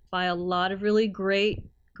pestering by a lot of really great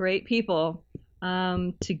people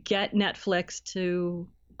to get Netflix to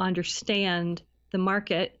understand the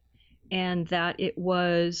market, and that it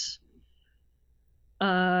was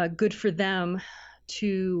good for them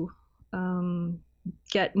to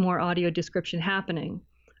get more audio description happening.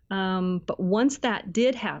 But once that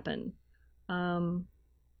did happen,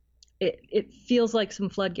 it feels like some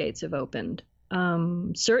floodgates have opened.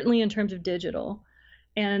 Certainly in terms of digital,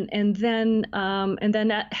 and then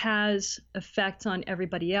that has effects on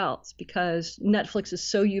everybody else, because Netflix is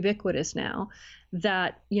so ubiquitous now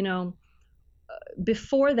that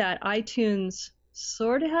before that iTunes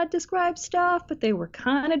sort of had described stuff, but they were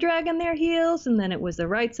kind of dragging their heels, and then it was the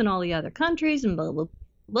rights in all the other countries and blah blah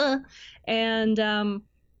blah, and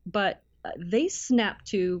but they snapped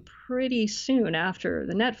to pretty soon after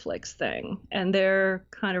the Netflix thing, and they're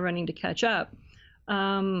kind of running to catch up.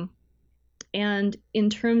 And in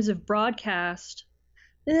terms of broadcast,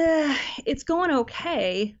 it's going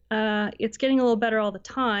okay. It's getting a little better all the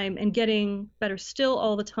time, and getting better still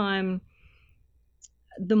all the time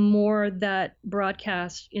the more that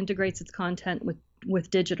broadcast integrates its content with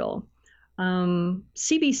digital.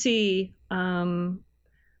 CBC,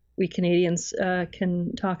 we Canadians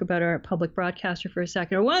can talk about our public broadcaster for a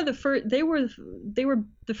second. Or one of the first, they were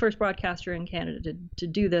the first broadcaster in Canada to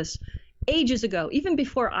do this ages ago, even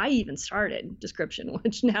before I even started description,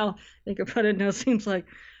 which now think about it now seems like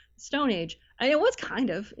Stone Age. And it was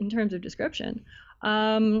kind of in terms of description.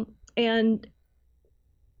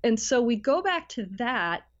 And so we go back to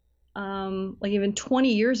that, like even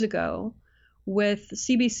 20 years ago, with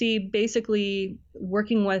CBC basically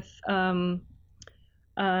working with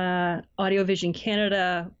Audiovision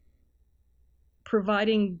Canada,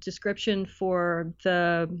 providing description for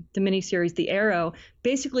the miniseries The Arrow,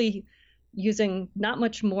 basically using not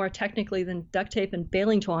much more technically than duct tape and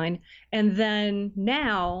baling twine. And then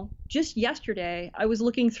now, just yesterday, I was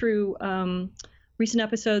looking through recent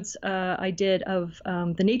episodes I did of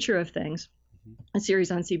The Nature of Things, a series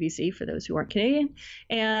on CBC for those who aren't Canadian,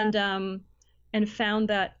 and found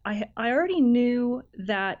that I already knew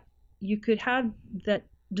that you could have that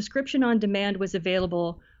description on demand was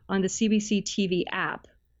available on the CBC TV app,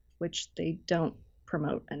 which they don't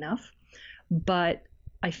promote enough. But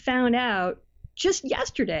I found out just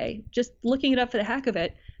yesterday, just looking it up for the heck of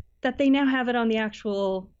it, that they now have it on the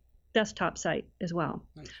actual desktop site as well.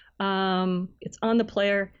 Nice. It's on the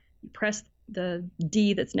player. You press the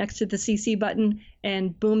D that's next to the CC button,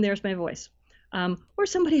 and boom, there's my voice. Or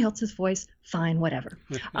somebody else's voice, fine, whatever.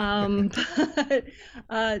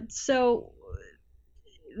 So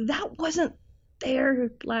that wasn't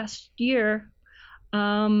there last year.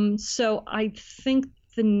 So I think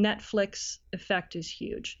the Netflix effect is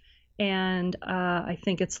huge. And I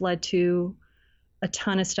think it's led to a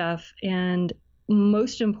ton of stuff. And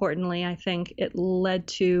most importantly, I think it led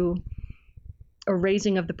to a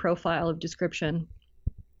raising of the profile of description,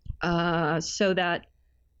 so that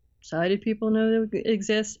sighted people know it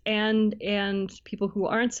exists, and people who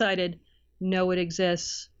aren't sighted know it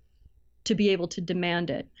exists, to be able to demand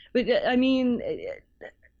it. But I mean,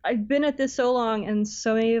 I've been at this so long, and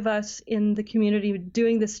so many of us in the community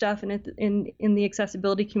doing this stuff, and in the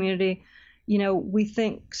accessibility community, we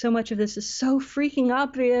think so much of this is so freaking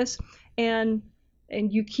obvious, and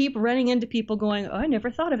you keep running into people going, "Oh, I never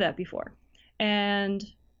thought of that before," and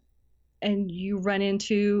you run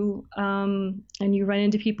into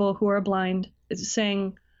people who are blind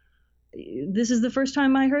saying, this is the first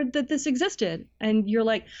time I heard that this existed, and you're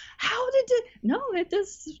like, how did it? No,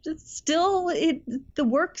 the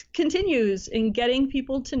work continues in getting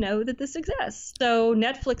people to know that this exists. So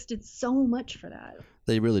Netflix did so much for that.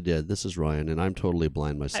 They really did. This is Ryan, and I'm totally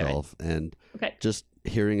blind myself. And just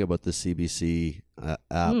hearing about the CBC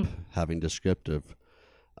app having descriptive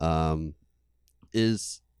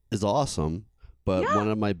is awesome. But one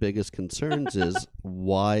of my biggest concerns is,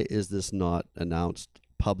 why is this not announced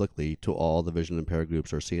publicly to all the vision impaired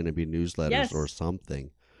groups or CNMB newsletters or something?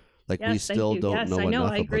 Like, we still don't know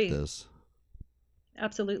enough about this.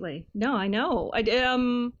 Absolutely. No, I know.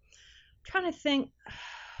 I'm trying to think.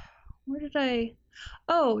 Where did I?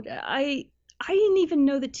 Oh, I didn't even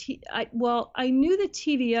know I knew the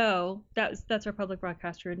TVO. That's our public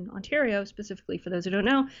broadcaster in Ontario, specifically for those who don't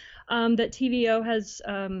know. That TVO has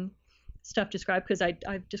stuff described, because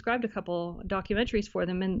I've described a couple documentaries for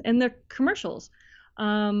them, and they're commercials.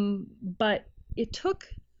 But it took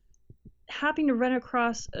having to run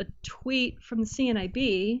across a tweet from the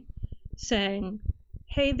CNIB saying,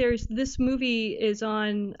 hey, there's this movie is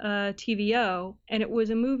on TVO, and it was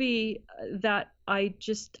a movie that I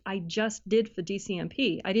just did for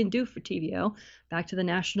DCMP. I didn't do for TVO. Back to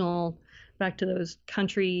those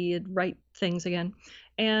country right things again.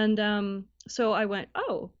 And so I went,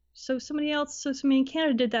 oh, so somebody in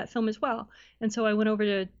Canada did that film as well. And so I went over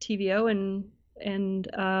to TVO,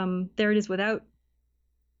 and there it is without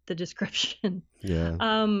the description. Yeah.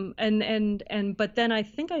 But then I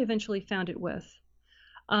think I eventually found it with.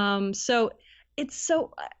 So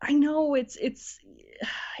I know it's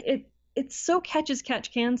so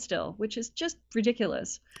catch can still, which is just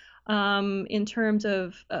ridiculous, in terms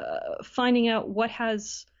of finding out what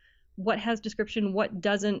has description, what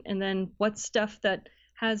doesn't, and then what stuff that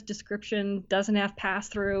has description doesn't have pass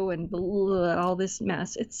through, and all this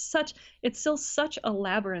mess. It's still such a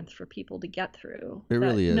labyrinth for people to get through. It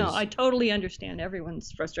really is. No, I totally understand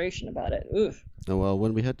everyone's frustration about it. Oof. Oh, well,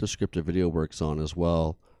 when we had Descriptive Video Works on as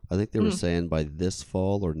well, I think they were saying by this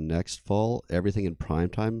fall or next fall, everything in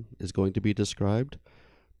primetime is going to be described.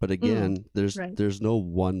 But again, there's no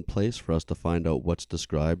one place for us to find out what's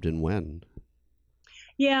described and when.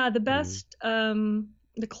 Yeah, the best,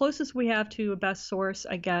 the closest we have to a best source,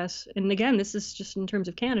 I guess, and again, this is just in terms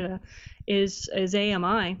of Canada, is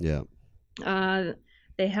AMI. Yeah.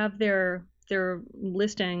 They have their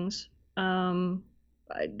listings.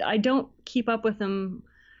 I don't keep up with them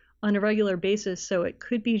on a regular basis, so it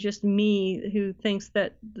could be just me who thinks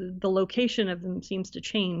that the location of them seems to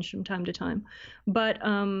change from time to time. But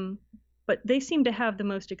they seem to have the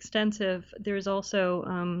most extensive. There's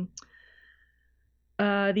also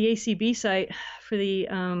the ACB site for the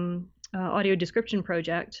audio description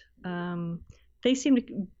project. They seem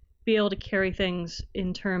to be able to carry things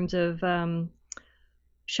in terms of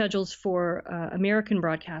schedules for American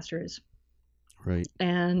broadcasters. Right.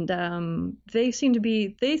 And they seem to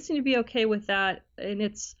be okay with that, and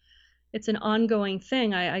it's an ongoing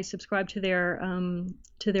thing. I subscribe to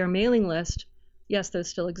their mailing list. Yes, those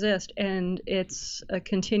still exist, and it's a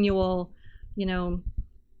continual,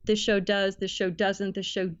 this show does, this show doesn't, this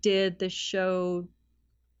show did, this show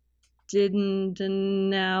didn't, and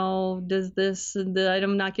now does this, and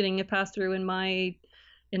I'm not getting a pass through in my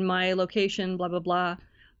location, blah blah blah.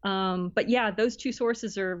 But yeah, those two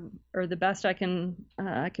sources are the best I can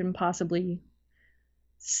possibly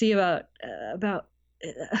see about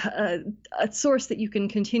a source that you can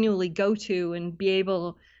continually go to and be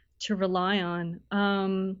able to rely on.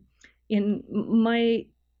 In my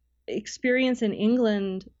experience in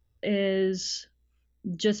England is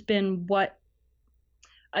just been what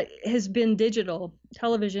has been digital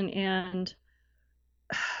television, and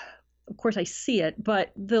of course I see it,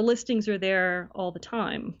 but the listings are there all the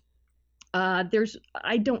time. I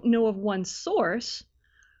don't know of one source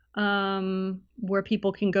where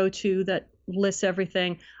people can go to that lists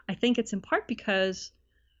everything. I think it's in part because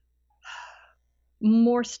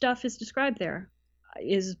more stuff is described there.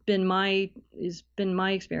 Has been my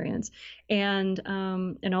experience, and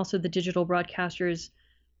also the digital broadcasters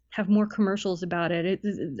have more commercials about it.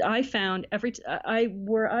 I found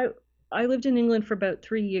I lived in England for about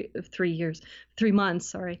 3 months,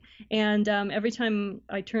 sorry. And every time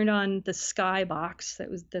I turned on the Sky box,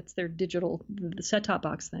 that's their digital, the set-top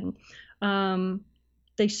box thing, the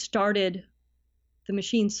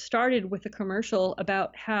machine started with a commercial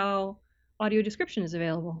about how audio description is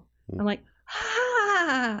available. I'm like,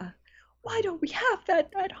 why don't we have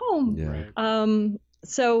that at home? Yeah.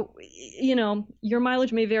 So, your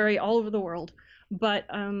mileage may vary all over the world. But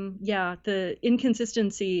yeah, the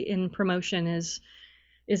inconsistency in promotion is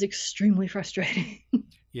extremely frustrating.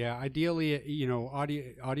 Yeah, ideally,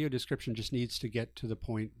 audio description just needs to get to the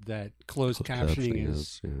point that closed captioning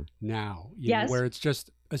is now, yes, where it's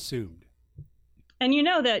just assumed. And you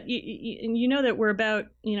know that we're about,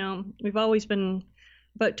 we've always been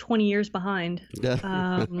about 20 years behind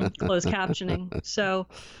closed captioning. So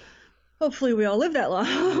hopefully we all live that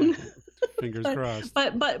long. Fingers crossed.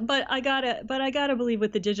 But I gotta believe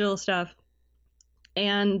with the digital stuff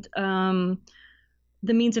and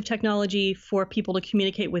the means of technology for people to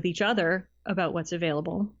communicate with each other about what's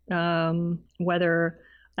available, whether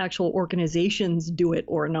actual organizations do it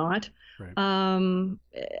or not. Right.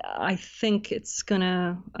 I think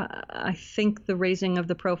I think the raising of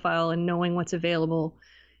the profile and knowing what's available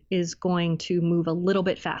is going to move a little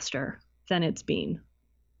bit faster than it's been.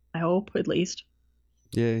 I hope, at least.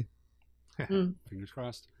 Yay. Fingers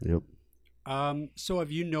crossed. Yep. So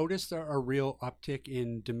have you noticed a real uptick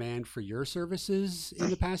in demand for your services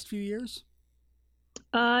in the past few years?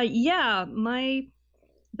 Yeah,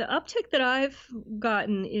 the uptick that I've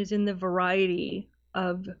gotten is in the variety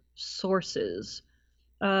of sources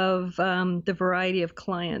of the variety of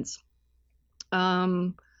clients.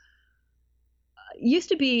 I used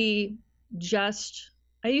to be just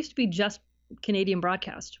Canadian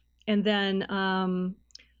broadcast, and then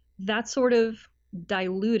that sort of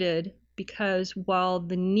diluted because while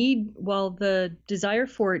the desire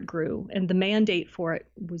for it grew and the mandate for it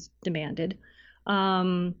was demanded,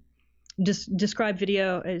 Describe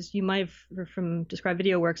Video, as you might have heard from Describe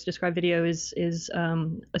Video Works, Describe Video is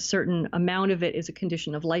a certain amount of it is a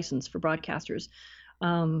condition of license for broadcasters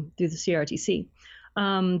through the CRTC,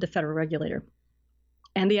 the federal regulator,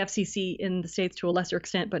 and the FCC in the States to a lesser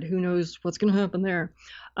extent, but who knows what's going to happen there.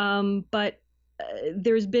 But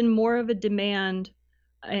there's been more of a demand,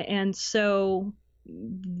 and so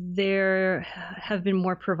there have been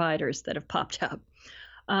more providers that have popped up.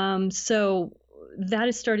 So that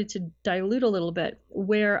has started to dilute a little bit.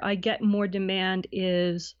 Where I get more demand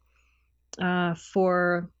is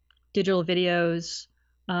for digital videos,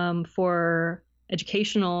 for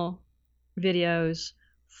educational videos,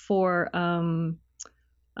 for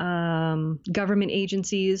government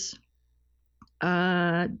agencies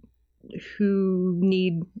who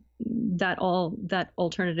need that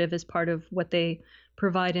alternative as part of what they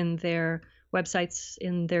provide in their websites,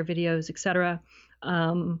 in their videos, etc.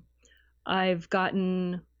 I've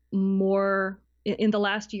gotten more in the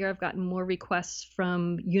last year. I've gotten more requests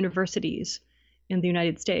from universities in the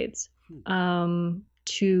United States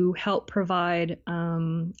to help provide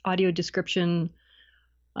audio description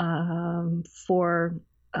for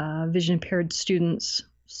vision impaired students,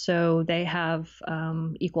 so they have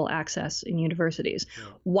equal access in universities. Yeah.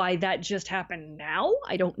 Why that just happened now,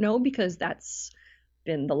 I don't know, because that's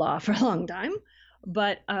been the law for a long time.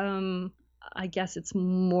 But I guess it's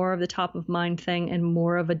more of the top of mind thing and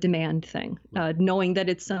more of a demand thing, knowing that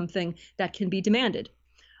it's something that can be demanded.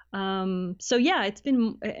 So yeah, it's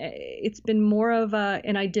been more of a,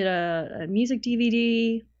 and I did a music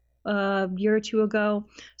DVD a year or two ago.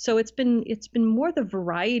 So it's been more the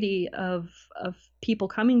variety of people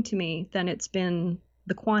coming to me than it's been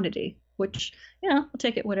the quantity, which, I'll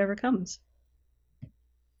take it whatever comes.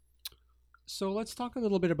 So let's talk a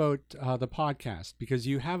little bit about the podcast, because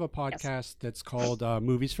you have a podcast that's called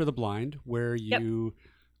Movies for the Blind, where you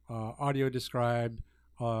audio describe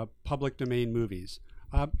public domain movies.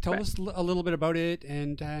 Tell us a little bit about it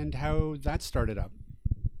and how that started up.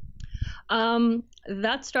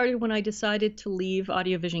 That started when I decided to leave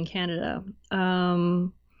Audiovision Canada.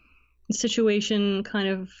 The situation kind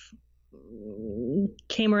of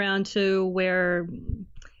came around to where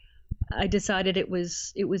I decided it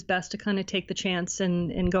was best to kind of take the chance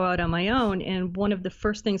and go out on my own. And one of the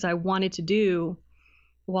first things I wanted to do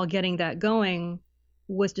while getting that going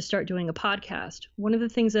was to start doing a podcast. One of the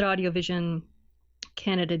things that Audiovision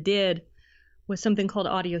Canada did was something called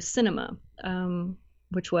Audio Cinema,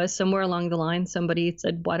 which was somewhere along the line, somebody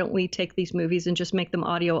said, why don't we take these movies and just make them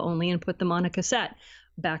audio only and put them on a cassette?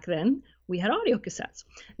 Back then, we had audio cassettes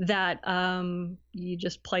that you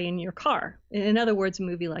just play in your car. In other words, a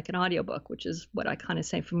movie like an audiobook, which is what I kind of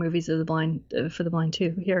say for Movies of the Blind, for the Blind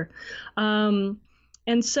too here. And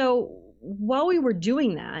so while we were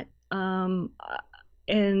doing that,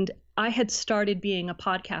 and I had started being a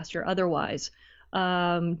podcaster otherwise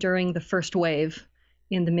during the first wave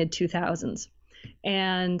in the mid-2000s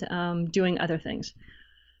and doing other things.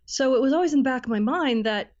 So it was always in the back of my mind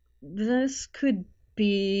that this could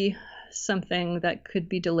be something that could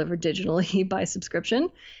be delivered digitally by subscription.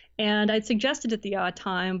 And I'd suggested at the odd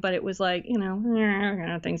time, but it was like,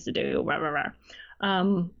 things to do, blah, blah, blah.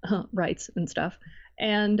 rights and stuff.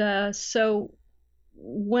 And so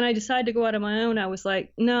when I decided to go out on my own, I was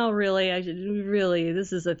like, no, really,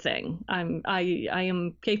 this is a thing. I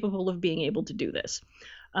am capable of being able to do this.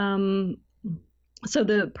 So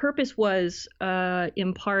the purpose was,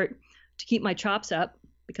 in part, to keep my chops up,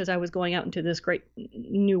 because I was going out into this great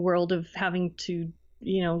new world of having to,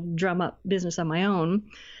 drum up business on my own,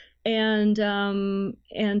 and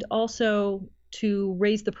also to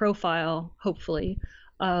raise the profile, hopefully,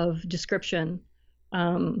 of description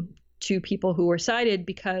to people who were sighted,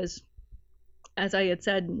 because, as I had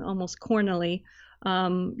said almost cornily,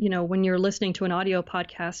 when you're listening to an audio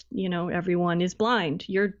podcast, everyone is blind.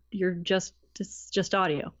 You're it's just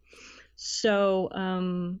audio. So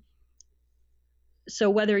so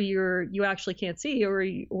whether you actually can't see, or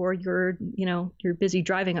you're you're busy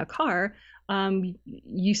driving a car,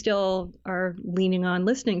 you still are leaning on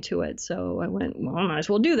listening to it. So I went, well, I might as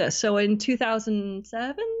well do this. So in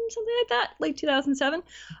 2007, something like that, late 2007,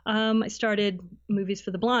 I started Movies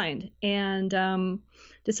for the Blind, and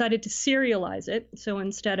decided to serialize it. So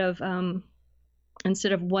instead of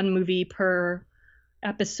one movie per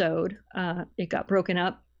episode, it got broken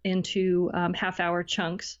up into half-hour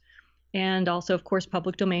chunks, and also, of course,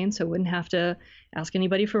 public domain, so wouldn't have to ask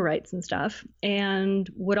anybody for rights and stuff, and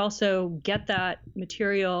would also get that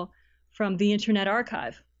material from the Internet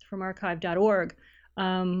Archive, from archive.org,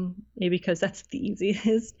 because that's the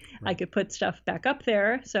easiest. Right. I could put stuff back up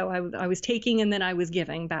there, so I was taking and then I was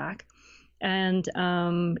giving back, and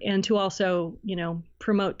to also,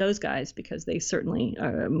 promote those guys, because they certainly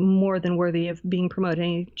are more than worthy of being promoted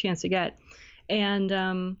any chance to get.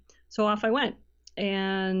 And so off I went,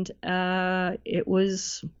 and it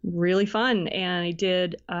was really fun, and I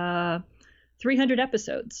did 300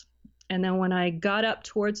 episodes. And then when I got up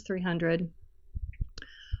towards 300,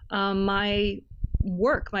 my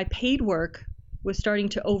paid work was starting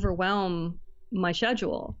to overwhelm my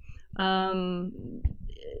schedule.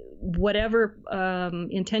 Whatever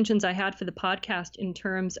intentions I had for the podcast in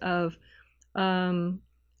terms of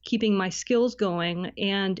keeping my skills going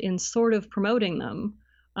and in sort of promoting them,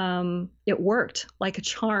 it worked like a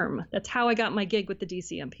charm. That's how I got my gig with the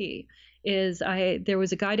DCMP. There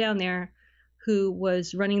was a guy down there who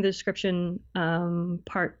was running the description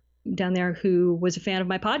part down there, who was a fan of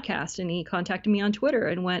my podcast, and he contacted me on Twitter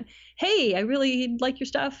and went, "Hey, I really like your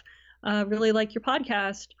stuff, really like your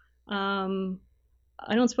podcast.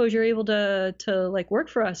 I don't suppose you're able to like work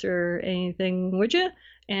for us or anything, would you?"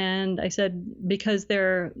 And I said, because they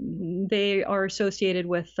are associated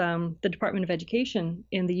with the Department of Education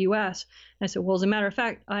in the U.S. And I said, well, as a matter of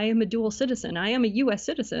fact, I am a dual citizen. I am a U.S.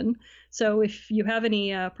 citizen. So if you have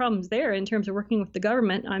any problems there in terms of working with the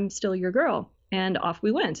government, I'm still your girl. And off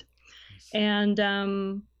we went.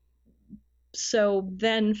 And so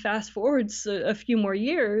then fast forwards a few more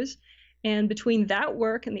years, and between that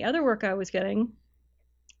work and the other work I was getting,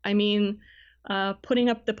 putting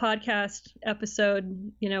up the podcast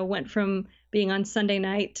episode, went from being on Sunday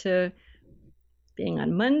night to being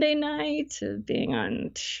on Monday night to being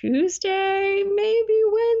on Tuesday, maybe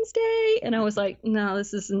Wednesday. And I was like, no,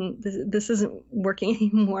 this isn't working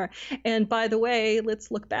anymore. And by the way,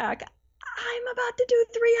 let's look back. I'm about to do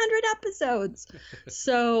 300 episodes.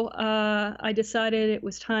 So I decided it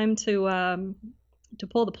was time to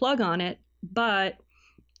pull the plug on it. But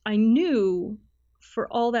I knew for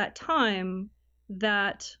all that time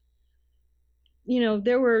that,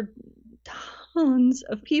 there were tons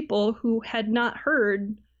of people who had not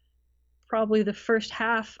heard probably the first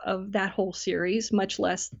half of that whole series, much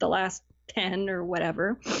less the last 10 or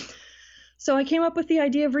whatever. So I came up with the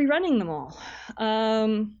idea of rerunning them all,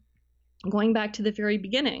 going back to the very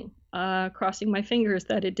beginning, crossing my fingers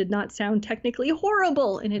that it did not sound technically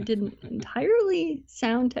horrible, and it didn't entirely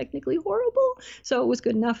sound technically horrible, so it was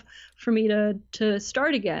good enough for me to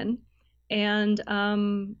start again, and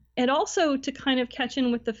also to kind of catch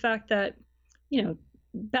in with the fact that,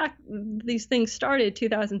 back these things started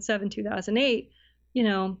 2007, 2008,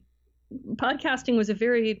 podcasting was a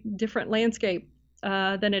very different landscape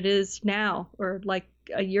than it is now, or like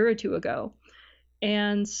a year or two ago.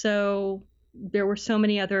 And so there were so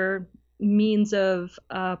many other means of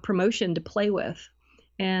promotion to play with,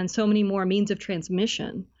 and so many more means of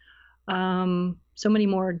transmission, so many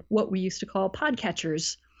more what we used to call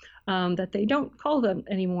podcatchers, that they don't call them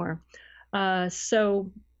anymore.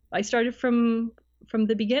 So I started from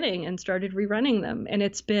the beginning and started rerunning them, and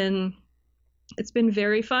it's been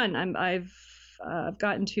very fun. I've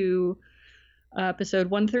gotten to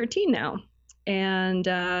episode 113 now,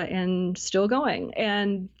 and still going.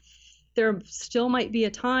 And there still might be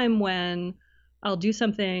a time when I'll do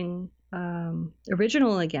something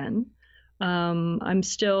original again, I'm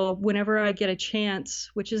still, whenever I get a chance,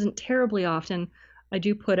 which isn't terribly often, I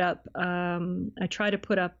do put up, I try to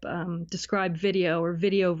put up described video or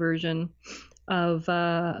video version of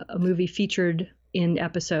a movie featured in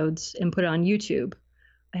episodes and put it on YouTube.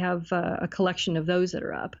 I have a collection of those that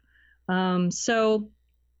are up. So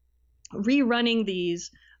rerunning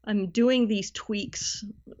these, I'm doing these tweaks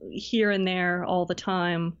here and there all the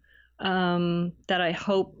time that I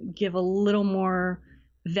hope give a little more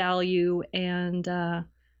value and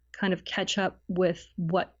kind of catch up with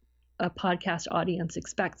what a podcast audience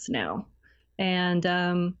expects now. And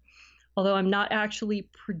although I'm not actually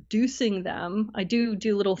producing them, I do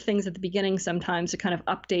little things at the beginning sometimes to kind of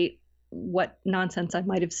update what nonsense I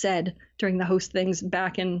might have said during the host things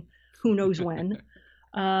back in who knows when.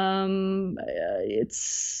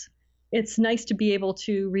 It's nice to be able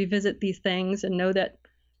to revisit these things and know that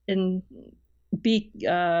and be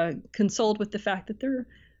consoled with the fact that they're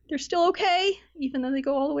still okay, even though they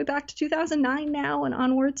go all the way back to 2009 now and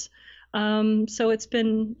onwards. So it's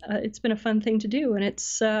been a fun thing to do,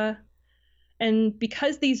 and and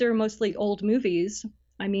because these are mostly old movies,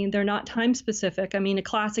 I mean, they're not time specific. I mean, a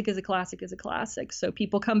classic is a classic is a classic, so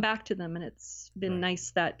people come back to them, and it's been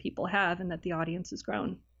nice that people have and that the audience has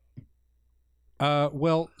grown.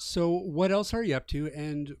 Well, so what else are you up to,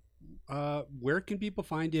 and where can people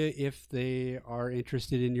find you if they are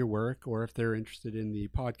interested in your work or if they're interested in the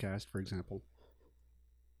podcast, for example?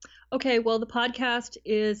 Okay, well, the podcast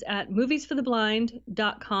is at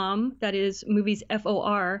moviesfortheblind.com. That is movies,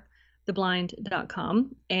 FOR,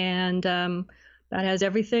 theblind.com. And that has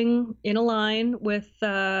everything in a line with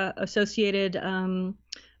associated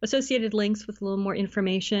links with a little more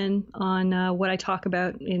information on what I talk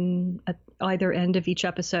about at either end of each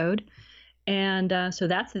episode. And so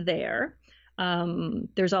that's there.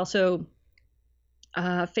 There's also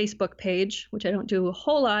a Facebook page, which I don't do a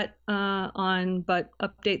whole lot on, but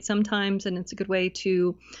update sometimes, and it's a good way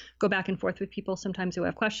to go back and forth with people sometimes who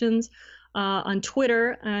have questions. On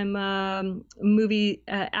Twitter, I'm at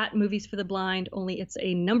Movies for the Blind, only it's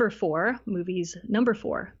a number 4, movies number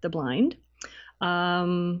 4, the blind.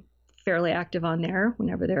 Fairly active on there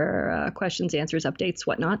whenever there are questions, answers, updates,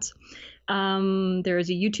 whatnots. There is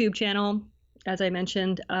a YouTube channel, as I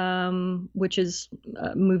mentioned, which is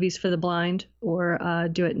Movies for the Blind, or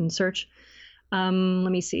do it in search. Let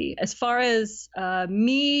me see. As far as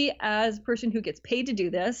me as a person who gets paid to do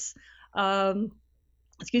this, my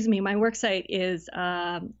work site is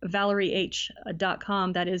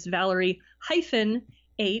ValerieH.com. That is Valerie-H.com.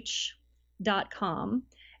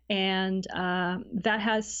 And that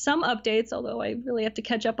has some updates, although I really have to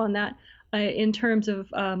catch up on that in terms of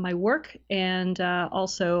my work, and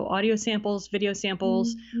also audio samples, video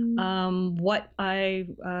samples, what I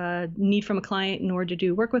need from a client in order to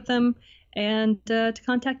do work with them, and to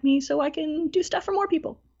contact me so I can do stuff for more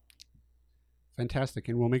people. Fantastic.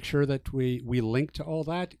 And we'll make sure that we link to all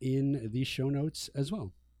that in the show notes as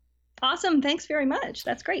well. Awesome. Thanks very much.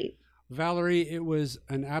 That's great. Valerie, it was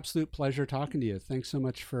an absolute pleasure talking to you. Thanks so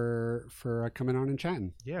much for coming on and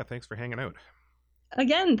chatting. Yeah, thanks for hanging out.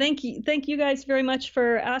 Again, thank you guys very much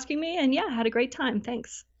for asking me, and yeah, had a great time.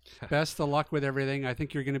 Thanks. Best of luck with everything. I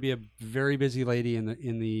think you're going to be a very busy lady in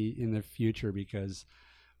the future, because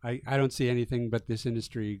I don't see anything but this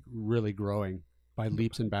industry really growing by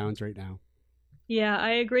leaps and bounds right now. Yeah,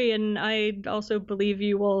 I agree, and I also believe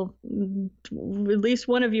you will, at least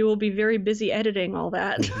one of you will be very busy editing all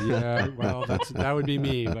that. Yeah, well, that would be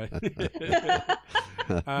me, but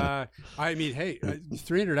I mean, hey,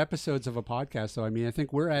 300 episodes of a podcast, so I mean, I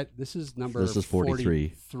think this is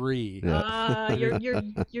 43. Yeah. You're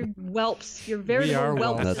whelps. You're very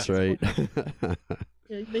whelps. That's right.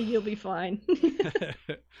 You'll be fine.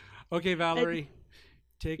 Okay, Valerie.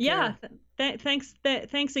 Take care. Thanks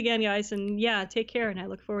again, guys, and yeah, take care, and I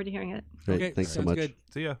look forward to hearing it. Great. Okay, Thanks so much. Good.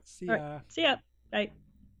 See ya. See ya. Right. See ya. Bye.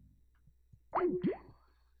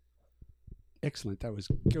 Excellent. That was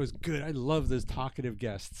good. I love those talkative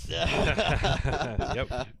guests.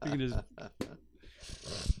 Yep. You can just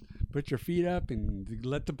put your feet up and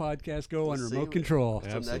let the podcast go on remote control. So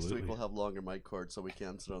next Absolutely. week we'll have longer mic cords so we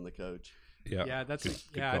can sit on the couch. Yeah. Yeah, that's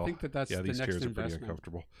Good I call. think that's the these next chairs are pretty investment.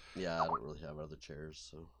 uncomfortable. Yeah, I don't really have other chairs,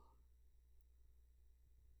 so.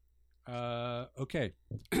 Okay.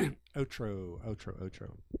 Outro.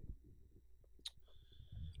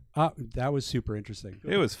 That was super interesting.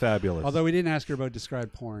 It was fabulous. Although we didn't ask her about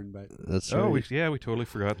described porn, but That's right. we totally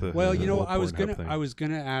forgot the. well, the whole I was Pornhub thing.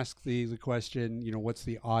 gonna ask the question. What's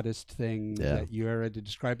the oddest thing that you ever had to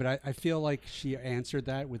describe? But I feel like she answered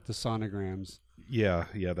that with the sonograms. Yeah.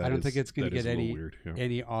 That I don't think it's going to get a little weird. Yeah.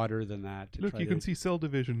 any odder than that. Look, you can see cell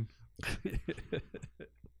division.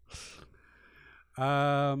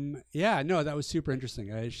 Yeah, no, that was super interesting.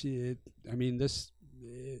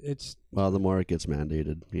 Well, the more it gets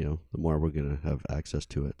mandated, the more we're going to have access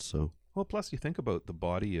to it. So, Well, plus you think about the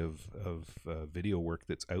body of video work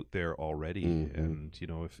that's out there already, and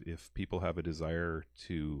if people have a desire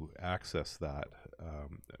to access that,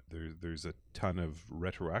 there's a ton of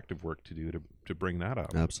retroactive work to do to bring that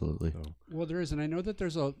up. absolutely. So, Well, there is, and I know that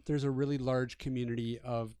there's a really large community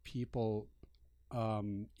of people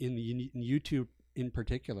in YouTube in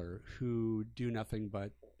particular who do nothing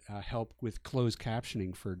but help with closed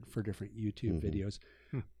captioning for different YouTube videos.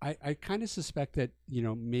 I kind of suspect that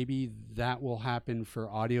maybe that will happen for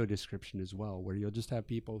audio description as well, where you'll just have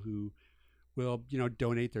people who will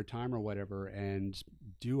donate their time or whatever and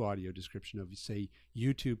do audio description of, say,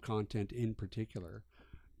 YouTube content in particular.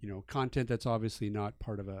 Content that's obviously not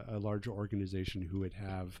part of a larger organization who would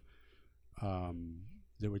have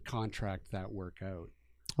that would contract that work out.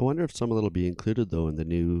 I wonder if some of that'll be included, though, in the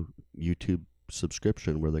new YouTube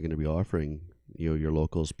subscription where they're going to be offering, your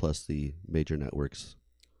locals plus the major networks.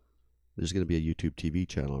 There's going to be a YouTube TV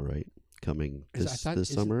channel, right? Coming this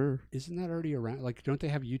summer. Isn't that already around? Like, don't they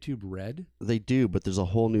have YouTube Red? They do, but there's a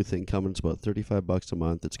whole new thing coming. It's about $35 a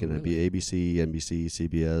month. It's going to be ABC, NBC,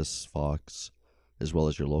 CBS, Fox, as well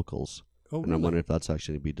as your locals. Oh, and really? I'm wondering if that's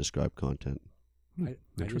actually going to be described content.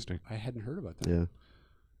 Interesting. I hadn't heard about that. Yeah.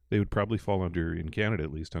 They would probably fall under, in Canada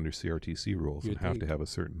at least, under CRTC rules You'd and have think. to have a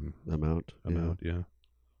certain Amount. amount. Yeah.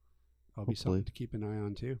 Probably Hopefully. something to keep an eye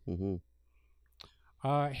on too. Mm-hmm.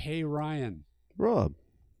 Hey Ryan, Rob,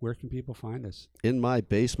 where can people find us? in my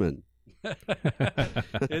basement.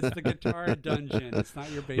 It's the Guitar Dungeon. It's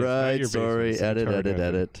not your basement. Right, your basement, sorry. it's the Edit. Guitar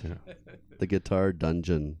Dungeon. Yeah. The Guitar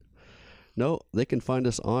Dungeon. No, they can find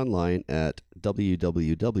us online at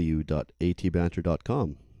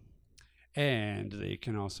www.atbanter.com. And they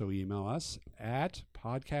can also email us at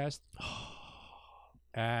podcast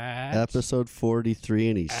at Episode 43,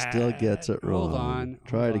 and he still gets it wrong. Hold on.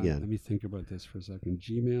 Try it Let again. me think about this for a second.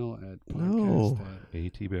 Gmail at No.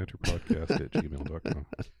 podcast atbanterpodcast@gmail.com.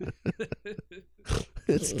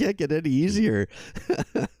 It can't get any easier.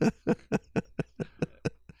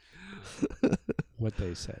 what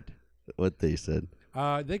they said. What they said.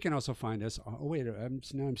 They can also find us. Oh wait, now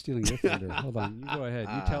I'm stealing your thunder. Hold on, you go ahead.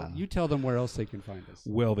 You tell them where else they can find us.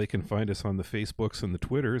 Well, they can find us on the Facebooks and the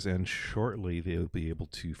Twitters, and shortly they'll be able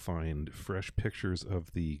to find fresh pictures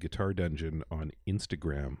of the Guitar Dungeon on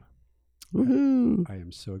Instagram. Woohoo! I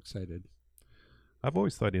am so excited. I've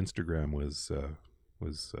always thought Instagram was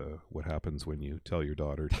what happens when you tell your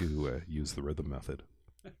daughter to use the rhythm method.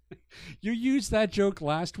 You used that joke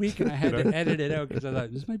last week, and I had to edit it out because I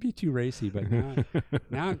thought this might be too racy. But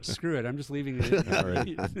now screw it. I'm just leaving it in. All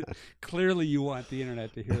right. Clearly, you want the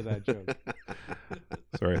internet to hear that joke.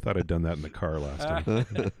 Sorry, I thought I'd done that in the car last time.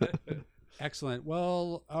 Excellent.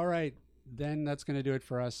 Well, all right. Then that's going to do it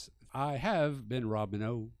for us. I have been Rob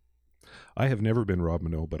Minot. I have never been Rob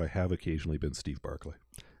Minot, but I have occasionally been Steve Barclay.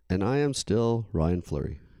 And I am still Ryan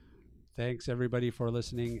Fleury. Thanks, everybody, for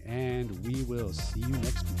listening, and we will see you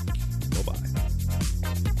next week.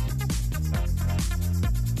 Bye-bye.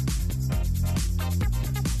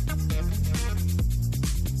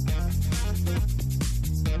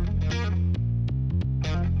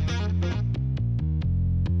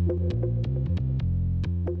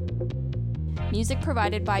 Music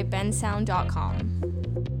provided by bensound.com.